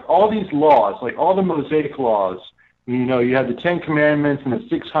mind is like all these laws, like all the Mosaic laws. You have the 10 Commandments and the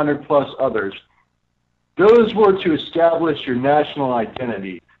 600 plus others. Those were to establish your national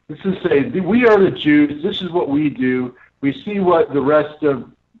identity. This is say we are the Jews. This is what we do. We see what the rest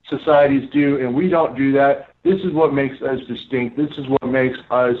of societies do, and we don't do that. This is what makes us distinct. This is what makes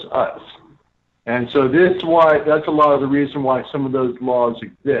us us. And so that's a lot of the reason why some of those laws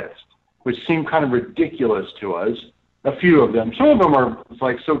exist, which seem kind of ridiculous to us. A few of them. Some of them are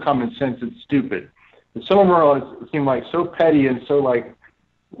like so common sense it's stupid. And some of them seem like so petty and so like,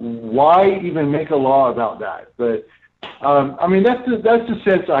 why even make a law about that? But I mean, that's the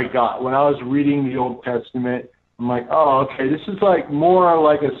sense I got when I was reading the Old Testament. I'm like, oh, okay, this is like more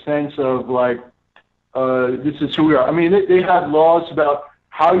like a sense of like, this is who we are. I mean, they had laws about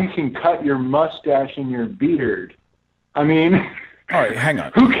how you can cut your mustache and your beard. I mean, all right, hang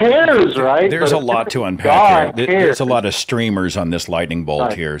on. Who cares, right? There's a lot to unpack here. There's a lot of streamers on this lightning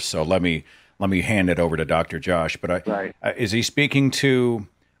bolt here, so let me hand it over to Dr. Josh. But is he speaking to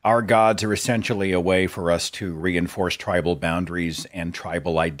our gods are essentially a way for us to reinforce tribal boundaries and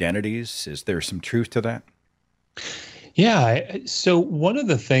tribal identities? Is there some truth to that? Yeah. So one of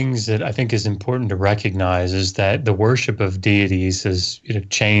the things that I think is important to recognize is that the worship of deities has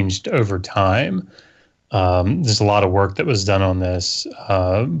changed over time. There's a lot of work that was done on this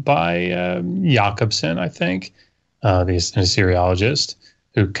by Jacobson, I think, the Assyriologist,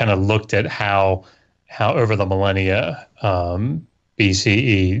 who kind of looked at how over the millennia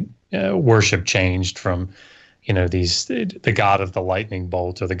BCE worship changed from the god of the lightning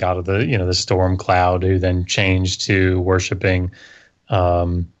bolt or the god of the storm cloud, who then changed to worshiping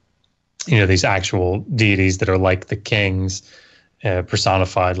these actual deities that are like the kings,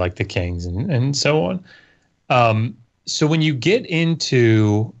 personified like the kings, and so on. So when you get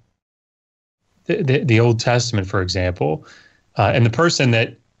into the Old Testament, for example, and the person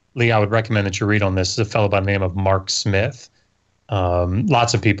that, Lee, I would recommend that you read on this is a fellow by the name of Mark Smith.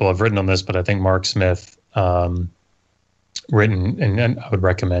 Lots of people have written on this, but I think Mark Smith written, and I would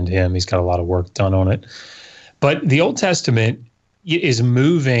recommend him. He's got a lot of work done on it. But the Old Testament is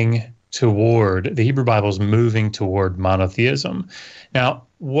moving toward, the Hebrew Bible is moving toward monotheism. Now,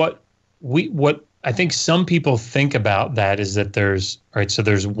 what I think some people think about that is that there's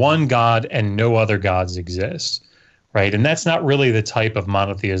one God and no other gods exist, right? And that's not really the type of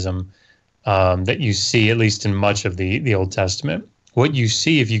monotheism that you see, at least in much of the Old Testament. What you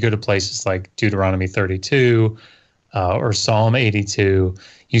see if you go to places like Deuteronomy 32 or Psalm 82,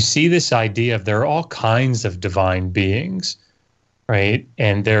 you see this idea of there are all kinds of divine beings, right?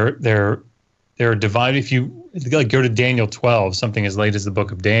 And they're divine. If you go to Daniel 12, something as late as the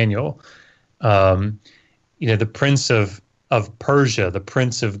book of Daniel, the prince of Persia, the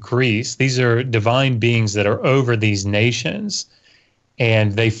prince of Greece, these are divine beings that are over these nations,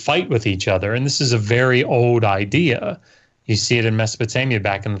 and they fight with each other. And this is a very old idea. You see it in Mesopotamia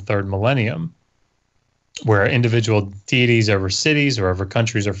back in the 3rd millennium, where individual deities over cities or over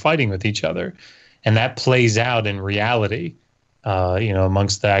countries are fighting with each other. And that plays out in reality,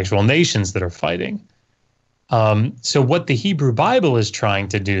 amongst the actual nations that are fighting. So what the Hebrew Bible is trying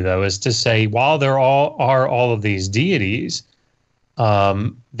to do, though, is to say, while there are all of these deities,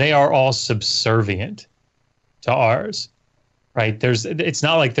 they are all subservient to ours, right? It's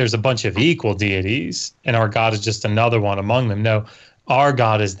not like there's a bunch of equal deities and our God is just another one among them. No, our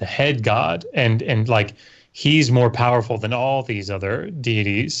God is the head God, and like he's more powerful than all these other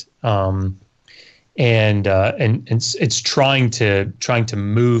deities. And it's trying to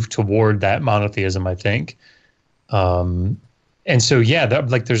move toward that monotheism, I think. And so, yeah,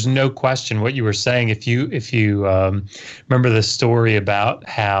 like there's no question what you were saying. If you remember the story about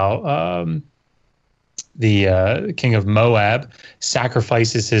how the king of Moab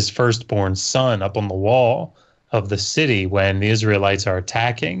sacrifices his firstborn son up on the wall of the city when the Israelites are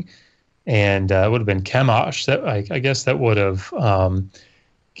attacking, and it would have been Chemosh. That I guess that would have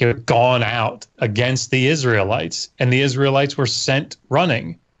gone out against the Israelites, and the Israelites were sent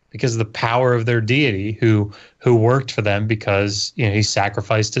running because of the power of their deity who worked for them because he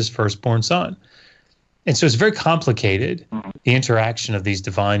sacrificed his firstborn son. And so it's very complicated, the interaction of these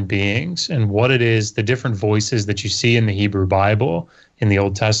divine beings and what it is, the different voices that you see in the Hebrew Bible, in the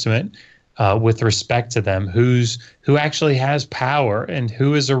Old Testament, with respect to them, who actually has power and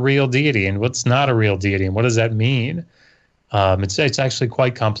who is a real deity and what's not a real deity and what does that mean? It's actually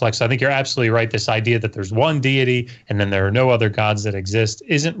quite complex. I think you're absolutely right. This idea that there's one deity and then there are no other gods that exist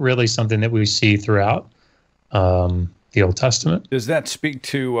isn't really something that we see throughout the Old Testament. Does that speak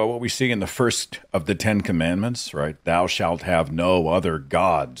to what we see in the first of the Ten Commandments, right? Thou shalt have no other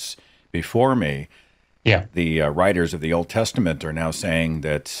gods before me. Yeah. The writers of the Old Testament are now saying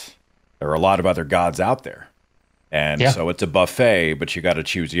that there are a lot of other gods out there. And so it's a buffet, but you got to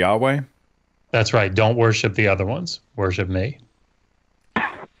choose Yahweh. That's right. Don't worship the other ones. Worship me.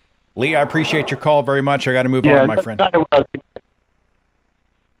 Lee, I appreciate your call very much. I got to move on, my friend.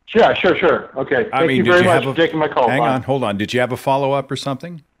 Yeah, sure. Okay. Thank you very much for taking my call. Hang on, hold on. Did you have a follow-up or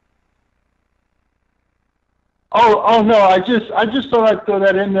something? Oh no, I just thought I'd throw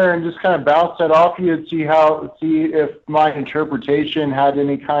that in there and just kind of bounce that off you and see if my interpretation had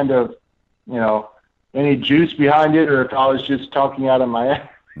any kind of, any juice behind it, or if I was just talking out of my ass.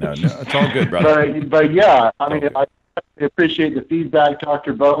 No, it's all good, brother. but yeah, I mean, I appreciate the feedback,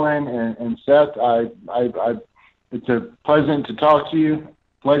 Dr. Bowen and Seth. It's a pleasure to talk to you.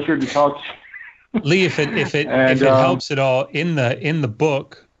 Lee, if it helps at all, in the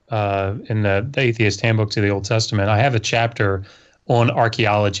book, in the Atheist Handbook to the Old Testament, I have a chapter on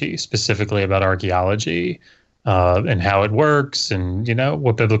archaeology, specifically about archaeology and how it works, and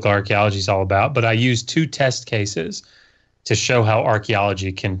what biblical archaeology is all about. But I use 2 test cases to show how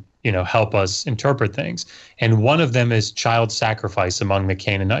archaeology can, help us interpret things. And one of them is child sacrifice among the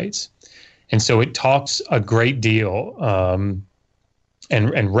Canaanites. And so it talks a great deal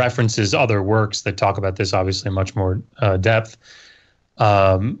and references other works that talk about this, obviously in much more depth,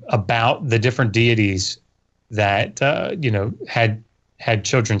 about the different deities that, had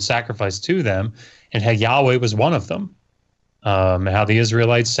children sacrificed to them, and how Yahweh was one of them, and how the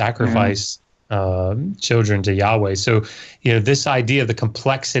Israelites sacrificed children to Yahweh. So, this idea of the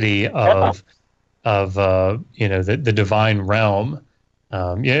complexity of the divine realm,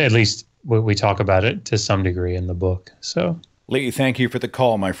 at least we talk about it to some degree in the book. So, Lee, thank you for the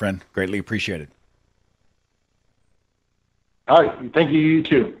call, my friend. Greatly appreciated. All right. Thank you. You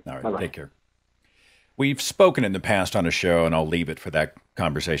too. All right. Bye-bye. Take care. We've spoken in the past on a show, and I'll leave it for that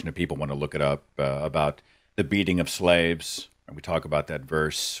conversation if people want to look it up, about the beating of slaves. And we talk about that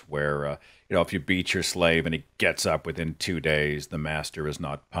verse where, if you beat your slave and he gets up within 2 days, the master is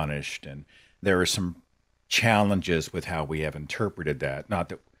not punished. And there are some challenges with how we have interpreted that. Not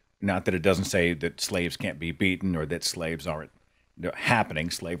that it doesn't say that slaves can't be beaten or that slaves aren't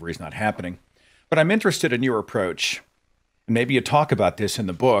happening. Slavery is not happening. But I'm interested in your approach. Maybe you talk about this in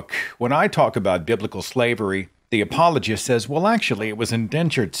the book. When I talk about biblical slavery, the apologist says, well, actually, it was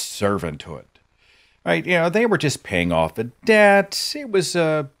indentured servanthood. Right? They were just paying off a debt. It was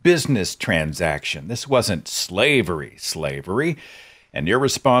a business transaction. This wasn't slavery. And your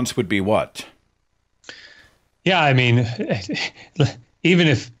response would be what? Yeah, I mean, even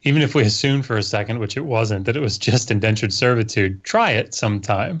if we assume for a second, which it wasn't, that it was just indentured servitude, try it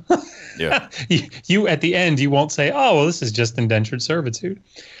sometime. Yeah. you at the end, you won't say, oh, well, this is just indentured servitude.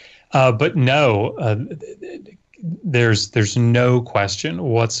 But no, there's no question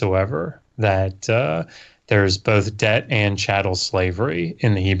whatsoever that there's both debt and chattel slavery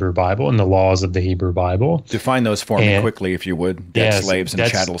in the Hebrew Bible, in the laws of the Hebrew Bible. Define those for me quickly, if you would. Debt slaves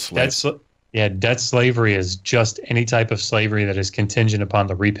and chattel slaves. Debt slavery is just any type of slavery that is contingent upon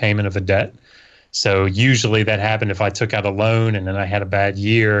the repayment of a debt. So usually that happened if I took out a loan and then I had a bad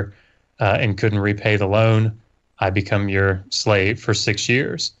year and couldn't repay the loan, I become your slave for 6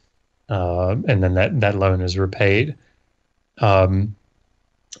 years. And then that loan is repaid.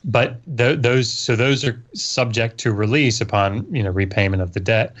 But those are subject to release upon repayment of the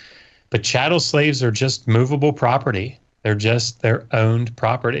debt. But chattel slaves are just movable property. They're just their owned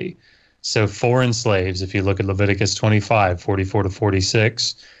property. So foreign slaves, if you look at Leviticus 25, 44 to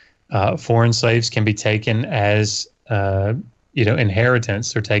 46, foreign slaves can be taken as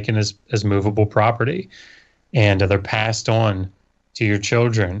inheritance. They're taken as movable property, and they're passed on to your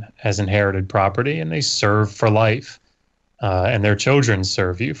children as inherited property, and they serve for life, and their children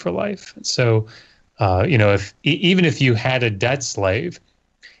serve you for life. So, even if you had a debt slave,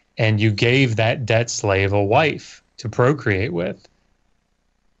 and you gave that debt slave a wife to procreate with,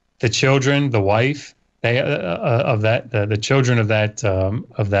 the children, the wife, the children of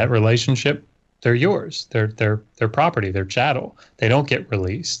that relationship, they're yours. They're property. They're chattel. They don't get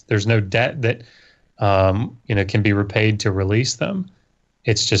released. There's no debt that can be repaid to release them.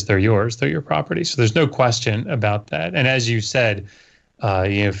 It's just they're yours. They're your property. So there's no question about that. And as you said,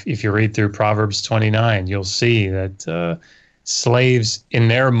 if you read through Proverbs 29, you'll see that slaves, in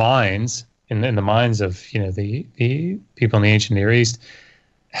their minds, in the minds of the people in the ancient Near East,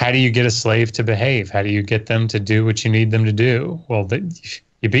 how do you get a slave to behave? How do you get them to do what you need them to do? Well,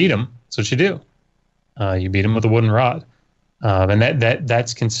 you beat them. That's what you do. You beat them with a wooden rod, and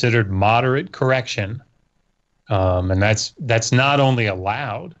that's considered moderate correction, and that's not only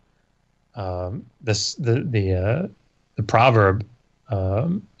allowed. The proverb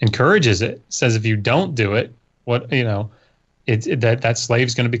encourages it. Says if you don't do it, that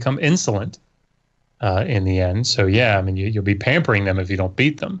slave's going to become insolent in the end. So yeah, I mean you'll be pampering them if you don't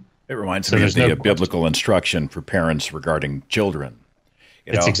beat them. It reminds me of the biblical instruction for parents regarding children.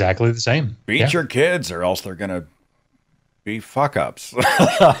 It's exactly the same. Beat your kids, or else they're going to be fuck ups.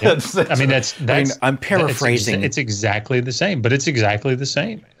 I'm paraphrasing. It's exactly the same, but it's exactly the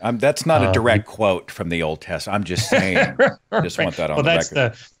same. That's not a direct quote from the Old Testament. I'm just saying. Just want that on the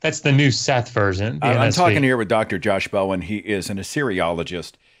record. That's the new Seth version. I'm talking here with Dr. Josh Bowen. He is an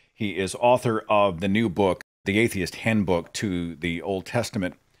Assyriologist. He is author of the new book, The Atheist Handbook to the Old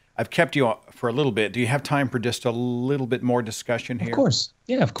Testament. I've kept you for a little bit. Do you have time for just a little bit more discussion here? Of course.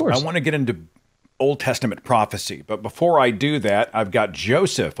 Yeah, of course. I want to get into Old Testament prophecy. But before I do that, I've got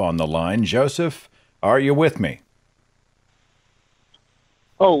Joseph on the line. Joseph, are you with me?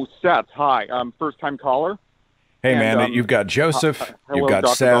 Oh, Seth, hi. First-time caller. Hey, man, you've got Joseph, hello, you've got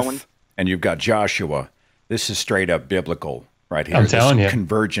Dr. Seth, Bowen. and you've got Joshua. This is straight up biblical right here. I'm telling you.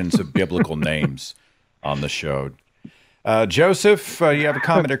 Convergence of biblical names on the show. Joseph, you have a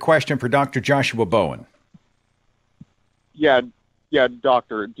comment or question for Dr. Joshua Bowen? Yeah,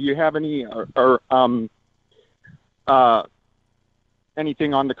 doctor. Do you have any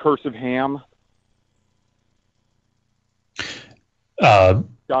anything on the curse of Ham?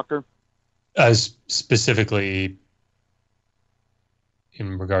 Doctor? Specifically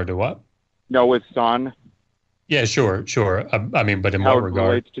in regard to what? Noah's son. Yeah, sure. I mean, but in How what it regard?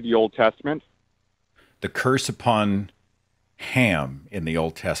 relates to the Old Testament? The curse upon Ham in the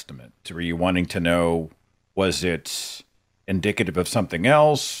Old Testament. So were you wanting to know, was it indicative of something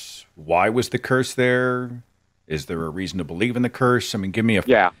else? Why was the curse there? Is there a reason to believe in the curse? I mean, give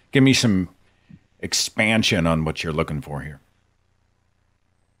me some expansion on what you're looking for here.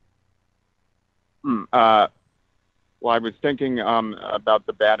 Well, I was thinking about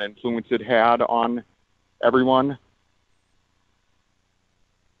the bad influence it had on everyone.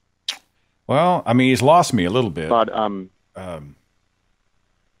 Well, I mean, he's lost me a little bit. But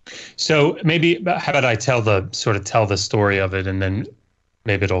so maybe how about I tell the story of it, and then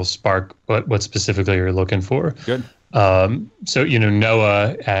maybe it'll spark what specifically you're looking for. Good. So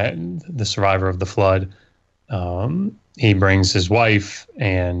Noah, the survivor of the flood, he brings his wife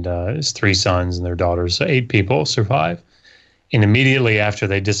and his 3 sons and their daughters. So 8 people survive, and immediately after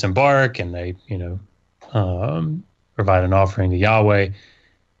they disembark and they provide an offering to Yahweh,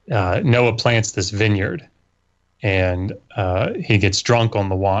 Noah plants this vineyard. And he gets drunk on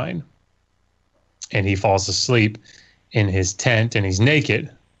the wine, and he falls asleep in his tent, and he's naked,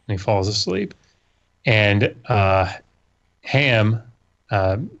 and he falls asleep. And Ham,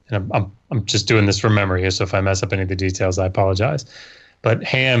 and I'm just doing this from memory here, so if I mess up any of the details, I apologize. But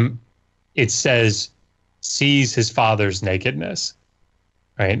Ham, it says, sees his father's nakedness,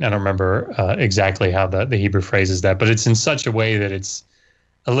 right? I don't remember exactly how the Hebrew phrases that, but it's in such a way that it's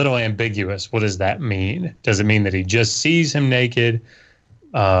a little ambiguous. What does that mean? Does it mean that he just sees him naked?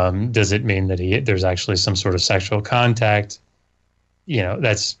 Does it mean that there's actually some sort of sexual contact?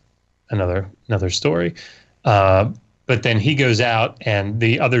 That's another story. But then he goes out, and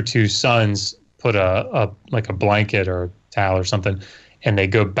the other 2 sons put a blanket or a towel or something, and they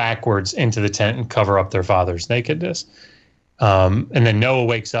go backwards into the tent and cover up their father's nakedness. And then Noah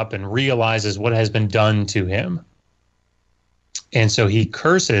wakes up and realizes what has been done to him. And so he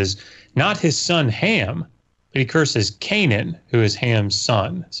curses not his son Ham, but he curses Canaan, who is Ham's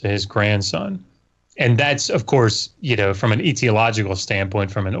son, so his grandson. And that's, of course, from an etiological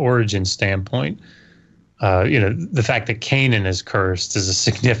standpoint, from an origin standpoint, the fact that Canaan is cursed is a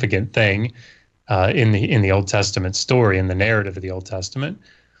significant thing in the Old Testament story, in the narrative of the Old Testament,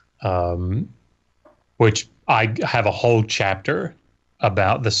 which I have a whole chapter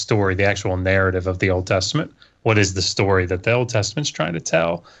about the story, the actual narrative of the Old Testament. What is the story that the Old Testament's trying to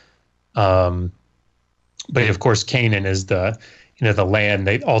tell? But of course, Canaan is the land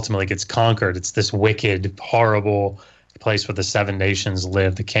that ultimately gets conquered. It's this wicked, horrible place where the 7 nations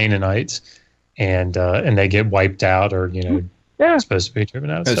live, the Canaanites, and they get wiped out, or supposed to be driven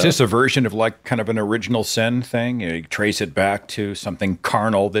out. Is this a version of like kind of an original sin thing? You trace it back to something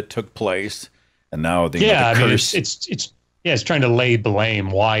carnal that took place, and now the curse. It's trying to lay blame.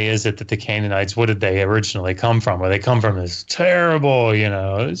 Why is it that the Canaanites, what did they originally come from? Where they come from is terrible,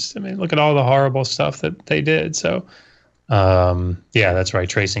 look at all the horrible stuff that they did. So, that's right.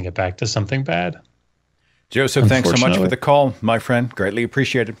 Tracing it back to something bad. Joseph, thanks so much for the call, my friend. Greatly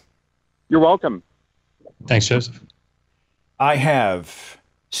appreciated. You're welcome. Thanks, Joseph. I have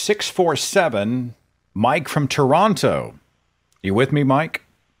 647 Mike from Toronto. You with me, Mike?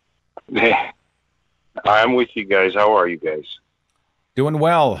 Hey, I'm with you guys. How are you guys? Doing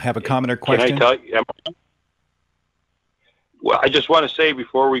well. Have a comment or question? Can I tell you? Well, I just want to say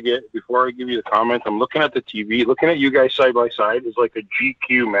before I give you the comment, I'm looking at the TV, looking at you guys side by side. It's like a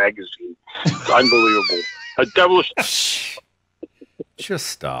GQ magazine. It's unbelievable. A devilish. Just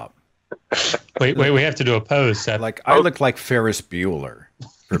stop. Wait, we have to do a pose, Seth. I look like Ferris Bueller,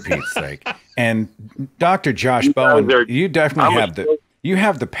 for Pete's sake. And Dr. Josh Bowen, you definitely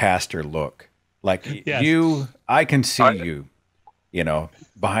have the pastor look. Yes. I can see you,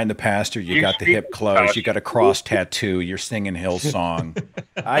 behind the pastor, you got the hip closed, you got a cross tattoo, you're singing Hillsong.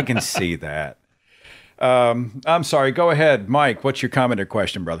 I can see that. I'm sorry, go ahead. Mike, what's your comment or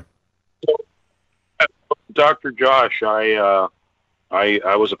question, brother? Dr. Josh, I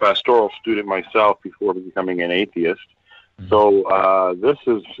was a pastoral student myself before becoming an atheist. So this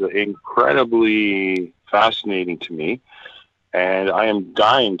is incredibly fascinating to me, and I am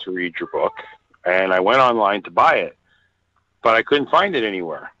dying to read your book. And I went online to buy it, but I couldn't find it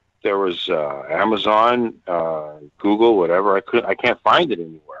anywhere. There was Amazon, Google, whatever. I can't find it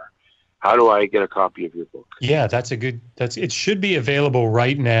anywhere. How do I get a copy of your book? Yeah, it should be available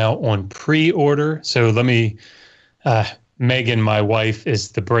right now on pre-order. So let me, Megan, my wife,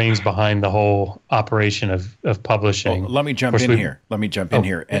 is the brains behind the whole operation of publishing. Well, let me jump in here.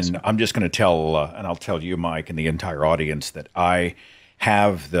 And I'm just going to tell, and I'll tell you, Mike, and the entire audience, that I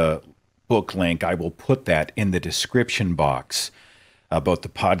have the book link. I will put that in the description box. Both the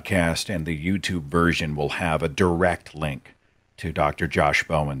podcast and the YouTube version will have a direct link to Dr. Josh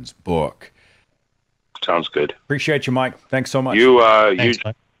Bowen's book. Sounds good. Appreciate you, Mike. Thanks so much. Thanks,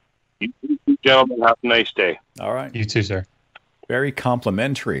 Mike. You gentlemen, have a nice day. All right. You too, sir. Very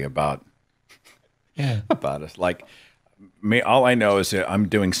complimentary about us. Like me, all I know is that I'm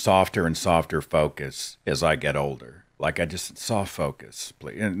doing softer and softer focus as I get older. Like I just soft focus,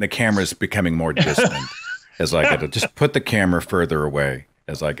 please. And the camera's becoming more distant as I get. Just put the camera further away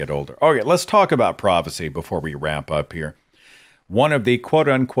as I get older. Okay, let's talk about prophecy before we wrap up here. One of the quote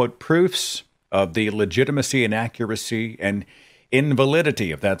unquote proofs of the legitimacy and accuracy and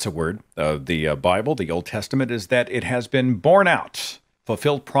invalidity, if that's a word, of the Bible, the Old Testament, is that it has been borne out.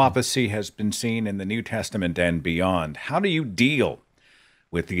 Fulfilled prophecy has been seen in the New Testament and beyond. How do you deal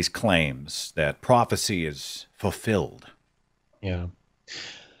with these claims that prophecy is fulfilled? Yeah.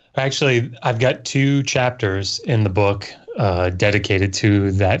 Actually, I've got 2 chapters in the book dedicated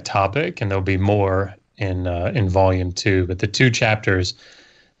to that topic, and there'll be more in volume 2. But the 2 chapters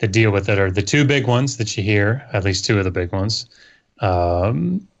that deal with it are the 2 big ones that you hear, at least 2 of the big ones.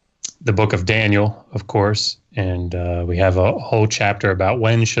 The book of Daniel, of course, and we have a whole chapter about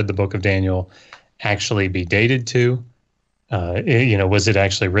when should the book of Daniel actually be dated to. Was it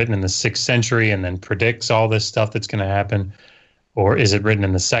actually written in the 6th century and then predicts all this stuff that's going to happen? Or is it written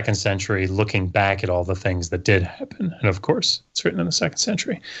in the 2nd century looking back at all the things that did happen? And of course, it's written in the 2nd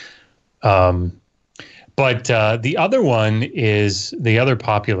century. But the other one is the other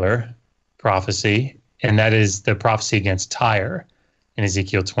popular prophecy, and that is the prophecy against Tyre in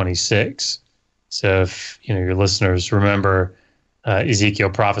Ezekiel 26. So if your listeners remember, Ezekiel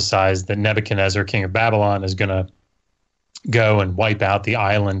prophesies that Nebuchadnezzar, king of Babylon, is going to go and wipe out the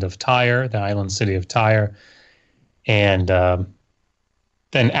island of Tyre, the island city of Tyre. And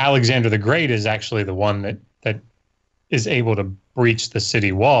then Alexander the Great is actually the one that is able to breach the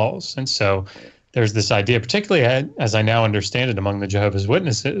city walls. And so there's this idea, particularly as I now understand it among the Jehovah's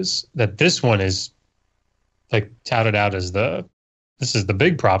Witnesses, that this one is like touted out as this is the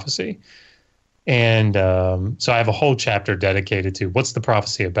big prophecy. And so I have a whole chapter dedicated to what's the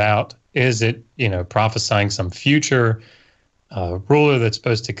prophecy about? Is it, prophesying some future ruler that's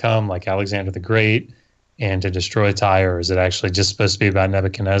supposed to come, like Alexander the Great, and to destroy Tyre, or is it actually just supposed to be about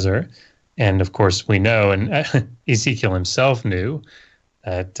Nebuchadnezzar? And of course, we know, and Ezekiel himself knew,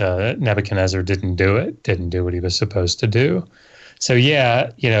 that Nebuchadnezzar didn't do what he was supposed to do. So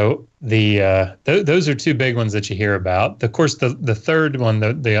yeah, those are two big ones that you hear about. Of course, the third one,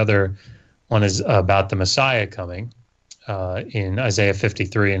 the other one is about the Messiah coming in Isaiah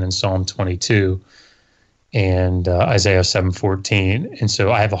 53 and in Psalm 22 and Isaiah 7:14. And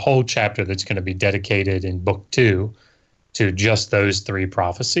so I have a whole chapter that's going to be dedicated in book 2 to just those three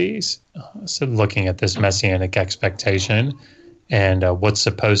prophecies. So looking at this messianic expectation and what's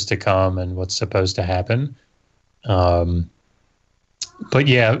supposed to come and what's supposed to happen. But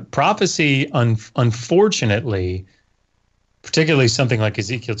yeah, prophecy, unfortunately, particularly something like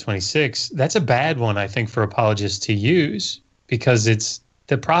Ezekiel 26, that's a bad one, I think, for apologists to use, because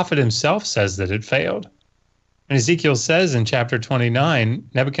the prophet himself says that it failed. And Ezekiel says in chapter 29,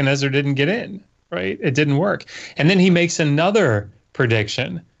 Nebuchadnezzar didn't get in, right? It didn't work. And then he makes another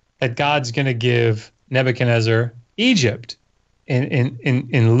prediction that God's going to give Nebuchadnezzar Egypt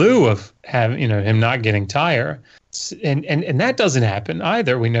in lieu of him not getting Tyre. And that doesn't happen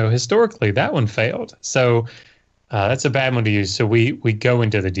either. We know historically that one failed. So that's a bad one to use. So we go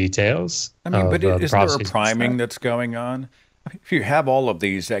into the details. I mean, but isn't there a priming that's going on? If you have all of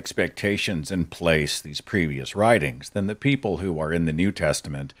these expectations in place, these previous writings, then the people who are in the New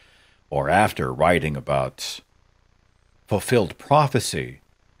Testament or after writing about fulfilled prophecy,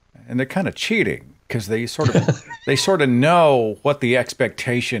 and they're kind of cheating because they sort of know what the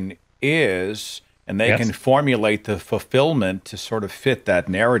expectation is, and they can formulate the fulfillment to sort of fit that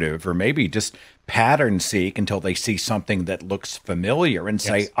narrative, or maybe just pattern seek until they see something that looks familiar and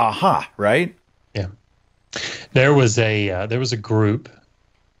say, aha, right? Yeah. There was a group,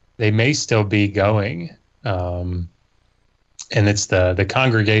 they may still be going, and it's the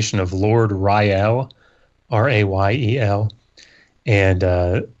Congregation of Lord Rael, Rayel, and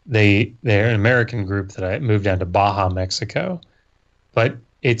they're an American group that I moved down to Baja, Mexico, but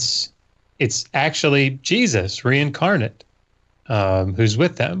it's actually Jesus reincarnate, who's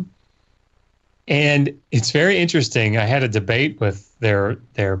with them. And it's very interesting. I had a debate with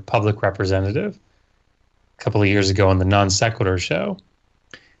their public representative a couple of years ago on the Non Sequitur show.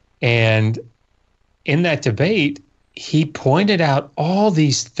 And in that debate, he pointed out all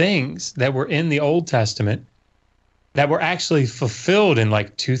these things that were in the Old Testament that were actually fulfilled in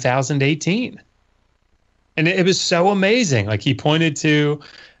like 2018. And it was so amazing. Like he pointed to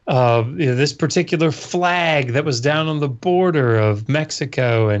this particular flag that was down on the border of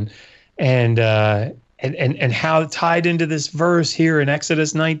Mexico and how it tied into this verse here in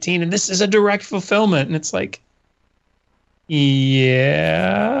Exodus 19, and this is a direct fulfillment. And it's like,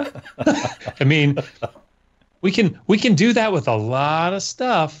 yeah. I mean, we can do that with a lot of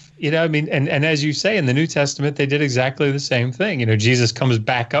stuff, I mean, and as you say, in the New Testament, they did exactly the same thing. Jesus comes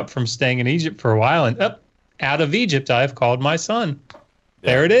back up from staying in Egypt for a while, and out of Egypt I have called my son. Yeah.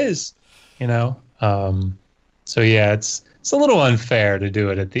 There it is, So yeah, it's a little unfair to do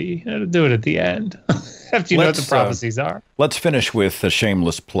it at the end after you know what the prophecies are. Let's finish with a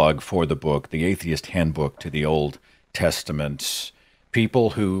shameless plug for the book, The Atheist Handbook to the Old Testament.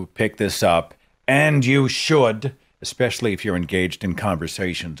 People who pick this up, and you should, especially if you're engaged in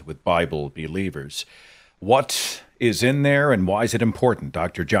conversations with Bible believers. What is in there and why is it important,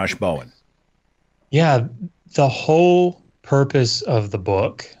 Dr. Josh Bowen? Yeah, the whole purpose of the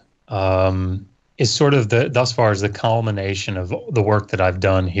book is sort of thus far is the culmination of the work that I've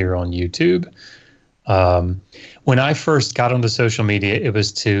done here on YouTube. When I first got onto social media, it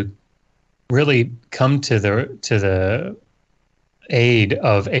was to really come to the aid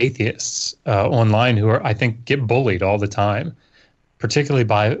of atheists online who I think get bullied all the time, particularly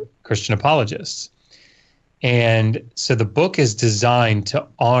by Christian apologists. And so the book is designed to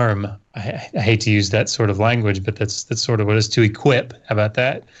arm, I hate to use that sort of language, but that's sort of what it is, to equip, how about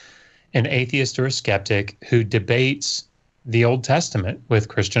that, an atheist or a skeptic who debates the Old Testament with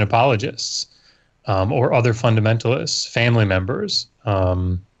Christian apologists or other fundamentalists, family members,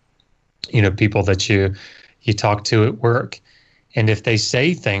 people that you talk to at work. And if they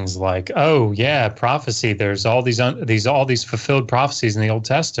say things like, "Oh yeah, prophecy, there's all these fulfilled prophecies in the Old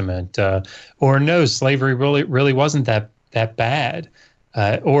Testament," or "No, slavery really wasn't that bad,"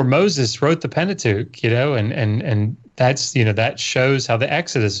 or Moses wrote the Pentateuch, and that's, that shows how the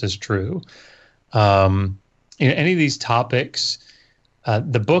Exodus is true. Any of these topics,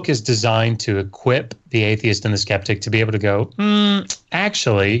 the book is designed to equip the atheist and the skeptic to be able to go,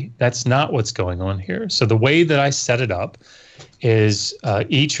 actually, that's not what's going on here. So the way that I set it up is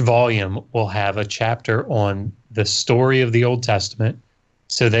each volume will have a chapter on the story of the Old Testament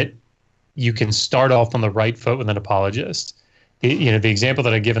so that you can start off on the right foot with an apologist. The example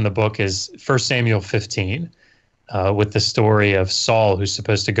that I give in the book is 1 Samuel 15, with the story of Saul, who's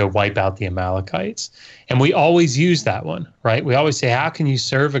supposed to go wipe out the Amalekites. And we always use that one, right? We always say, how can you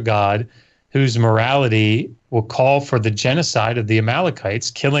serve a God whose morality will call for the genocide of the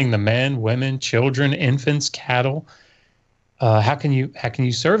Amalekites, killing the men, women, children, infants, cattle? How can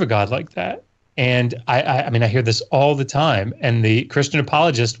you serve a God like that? And I mean, I hear this all the time, and the Christian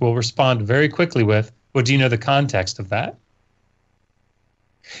apologist will respond very quickly with, well, do you know the context of that?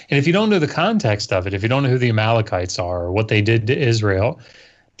 And if you don't know the context of it, if you don't know who the Amalekites are or what they did to Israel,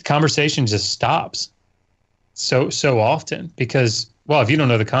 the conversation just stops so often because, well, if you don't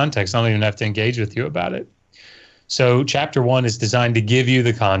know the context, I don't even have to engage with you about it. So chapter 1 is designed to give you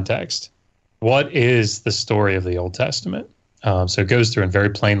the context. What is the story of the Old Testament? So it goes through in very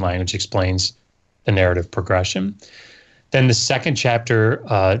plain language, explains the narrative progression. Then the second chapter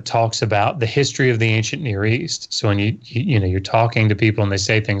talks about the history of the ancient Near East. So when you're talking to people and they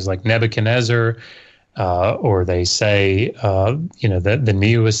say things like Nebuchadnezzar, or they say the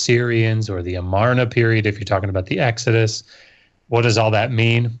Neo-Assyrians or the Amarna period, if you're talking about the Exodus, what does all that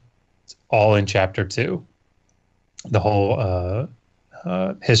mean? It's all in chapter 2, the whole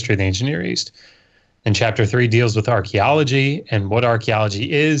history of the ancient Near East. And chapter 3 deals with archaeology and what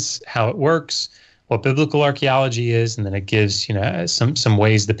archaeology is, how it works, what biblical archaeology is, and then it gives some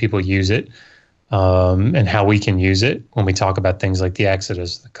ways that people use it, and how we can use it when we talk about things like the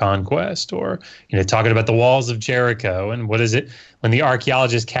Exodus, the conquest, or talking about the walls of Jericho. And what is it when the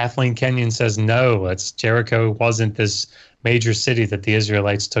archaeologist Kathleen Kenyon says, no, Jericho wasn't this major city that the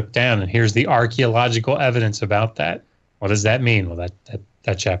Israelites took down, and here's the archaeological evidence about that. What does that mean? Well,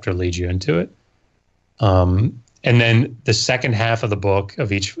 that chapter leads you into it. And then the second half of the book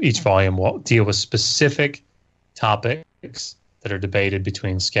of each volume will deal with specific topics that are debated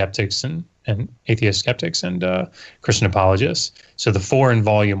between skeptics and atheist skeptics and Christian apologists. So the 4 in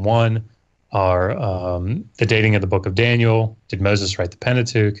volume 1 are the dating of the book of Daniel, did Moses write the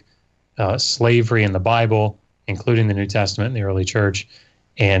Pentateuch, slavery in the Bible, including the New Testament and the early church,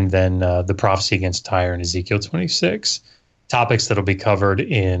 and then the prophecy against Tyre in Ezekiel 26. Topics that'll be covered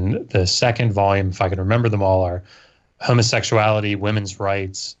in the second volume, if I can remember them all, are homosexuality, women's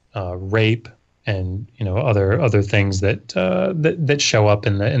rights, rape, and other things that show up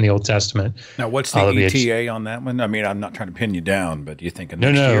in the Old Testament. Now, what's the ETA on that one? I mean, I'm not trying to pin you down, but do you think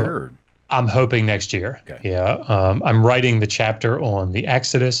next year? Or? I'm hoping next year. Okay. Yeah, I'm writing the chapter on the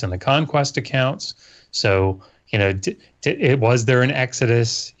Exodus and the conquest accounts. So was there an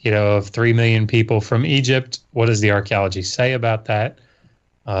exodus, of 3 million people from Egypt? What does the archaeology say about that?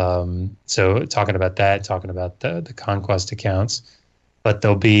 So talking about the conquest accounts, but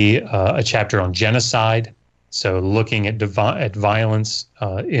there'll be a chapter on genocide. So looking at violence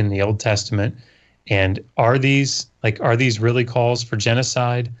in the Old Testament, and are these really calls for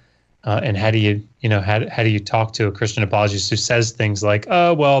genocide? And how do you talk to a Christian apologist who says things like,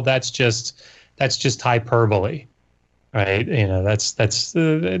 oh, well, that's just hyperbole, right? They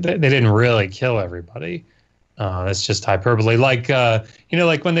didn't really kill everybody. That's just hyperbole. Like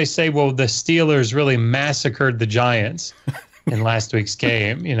when they say, well, the Steelers really massacred the Giants in last week's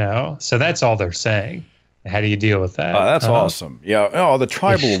game, so that's all they're saying. How do you deal with that? That's awesome. Yeah. Oh, the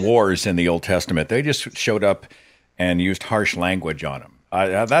tribal wars in the Old Testament, they just showed up and used harsh language on them.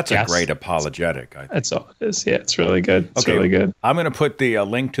 That's a great apologetic. I think. That's all it is. Yeah, it's really good. It's really good. I'm going to put the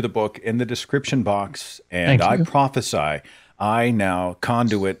link to the book in the description box, and I prophesy, I now,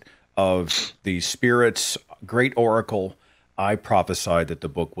 conduit of the Spirit's great oracle, I prophesy that the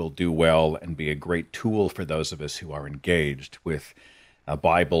book will do well and be a great tool for those of us who are engaged with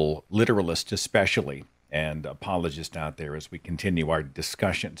Bible literalists especially, and apologists out there as we continue our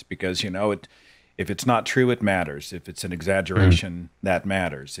discussions, because, if it's not true, it matters. If it's an exaggeration, that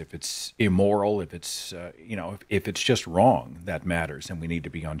matters. If it's immoral, if it's if it's just wrong, that matters. And we need to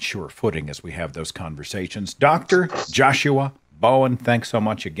be on sure footing as we have those conversations. Dr. Joshua Bowen, thanks so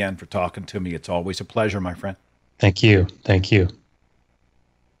much again for talking to me. It's always a pleasure, my friend. Thank you.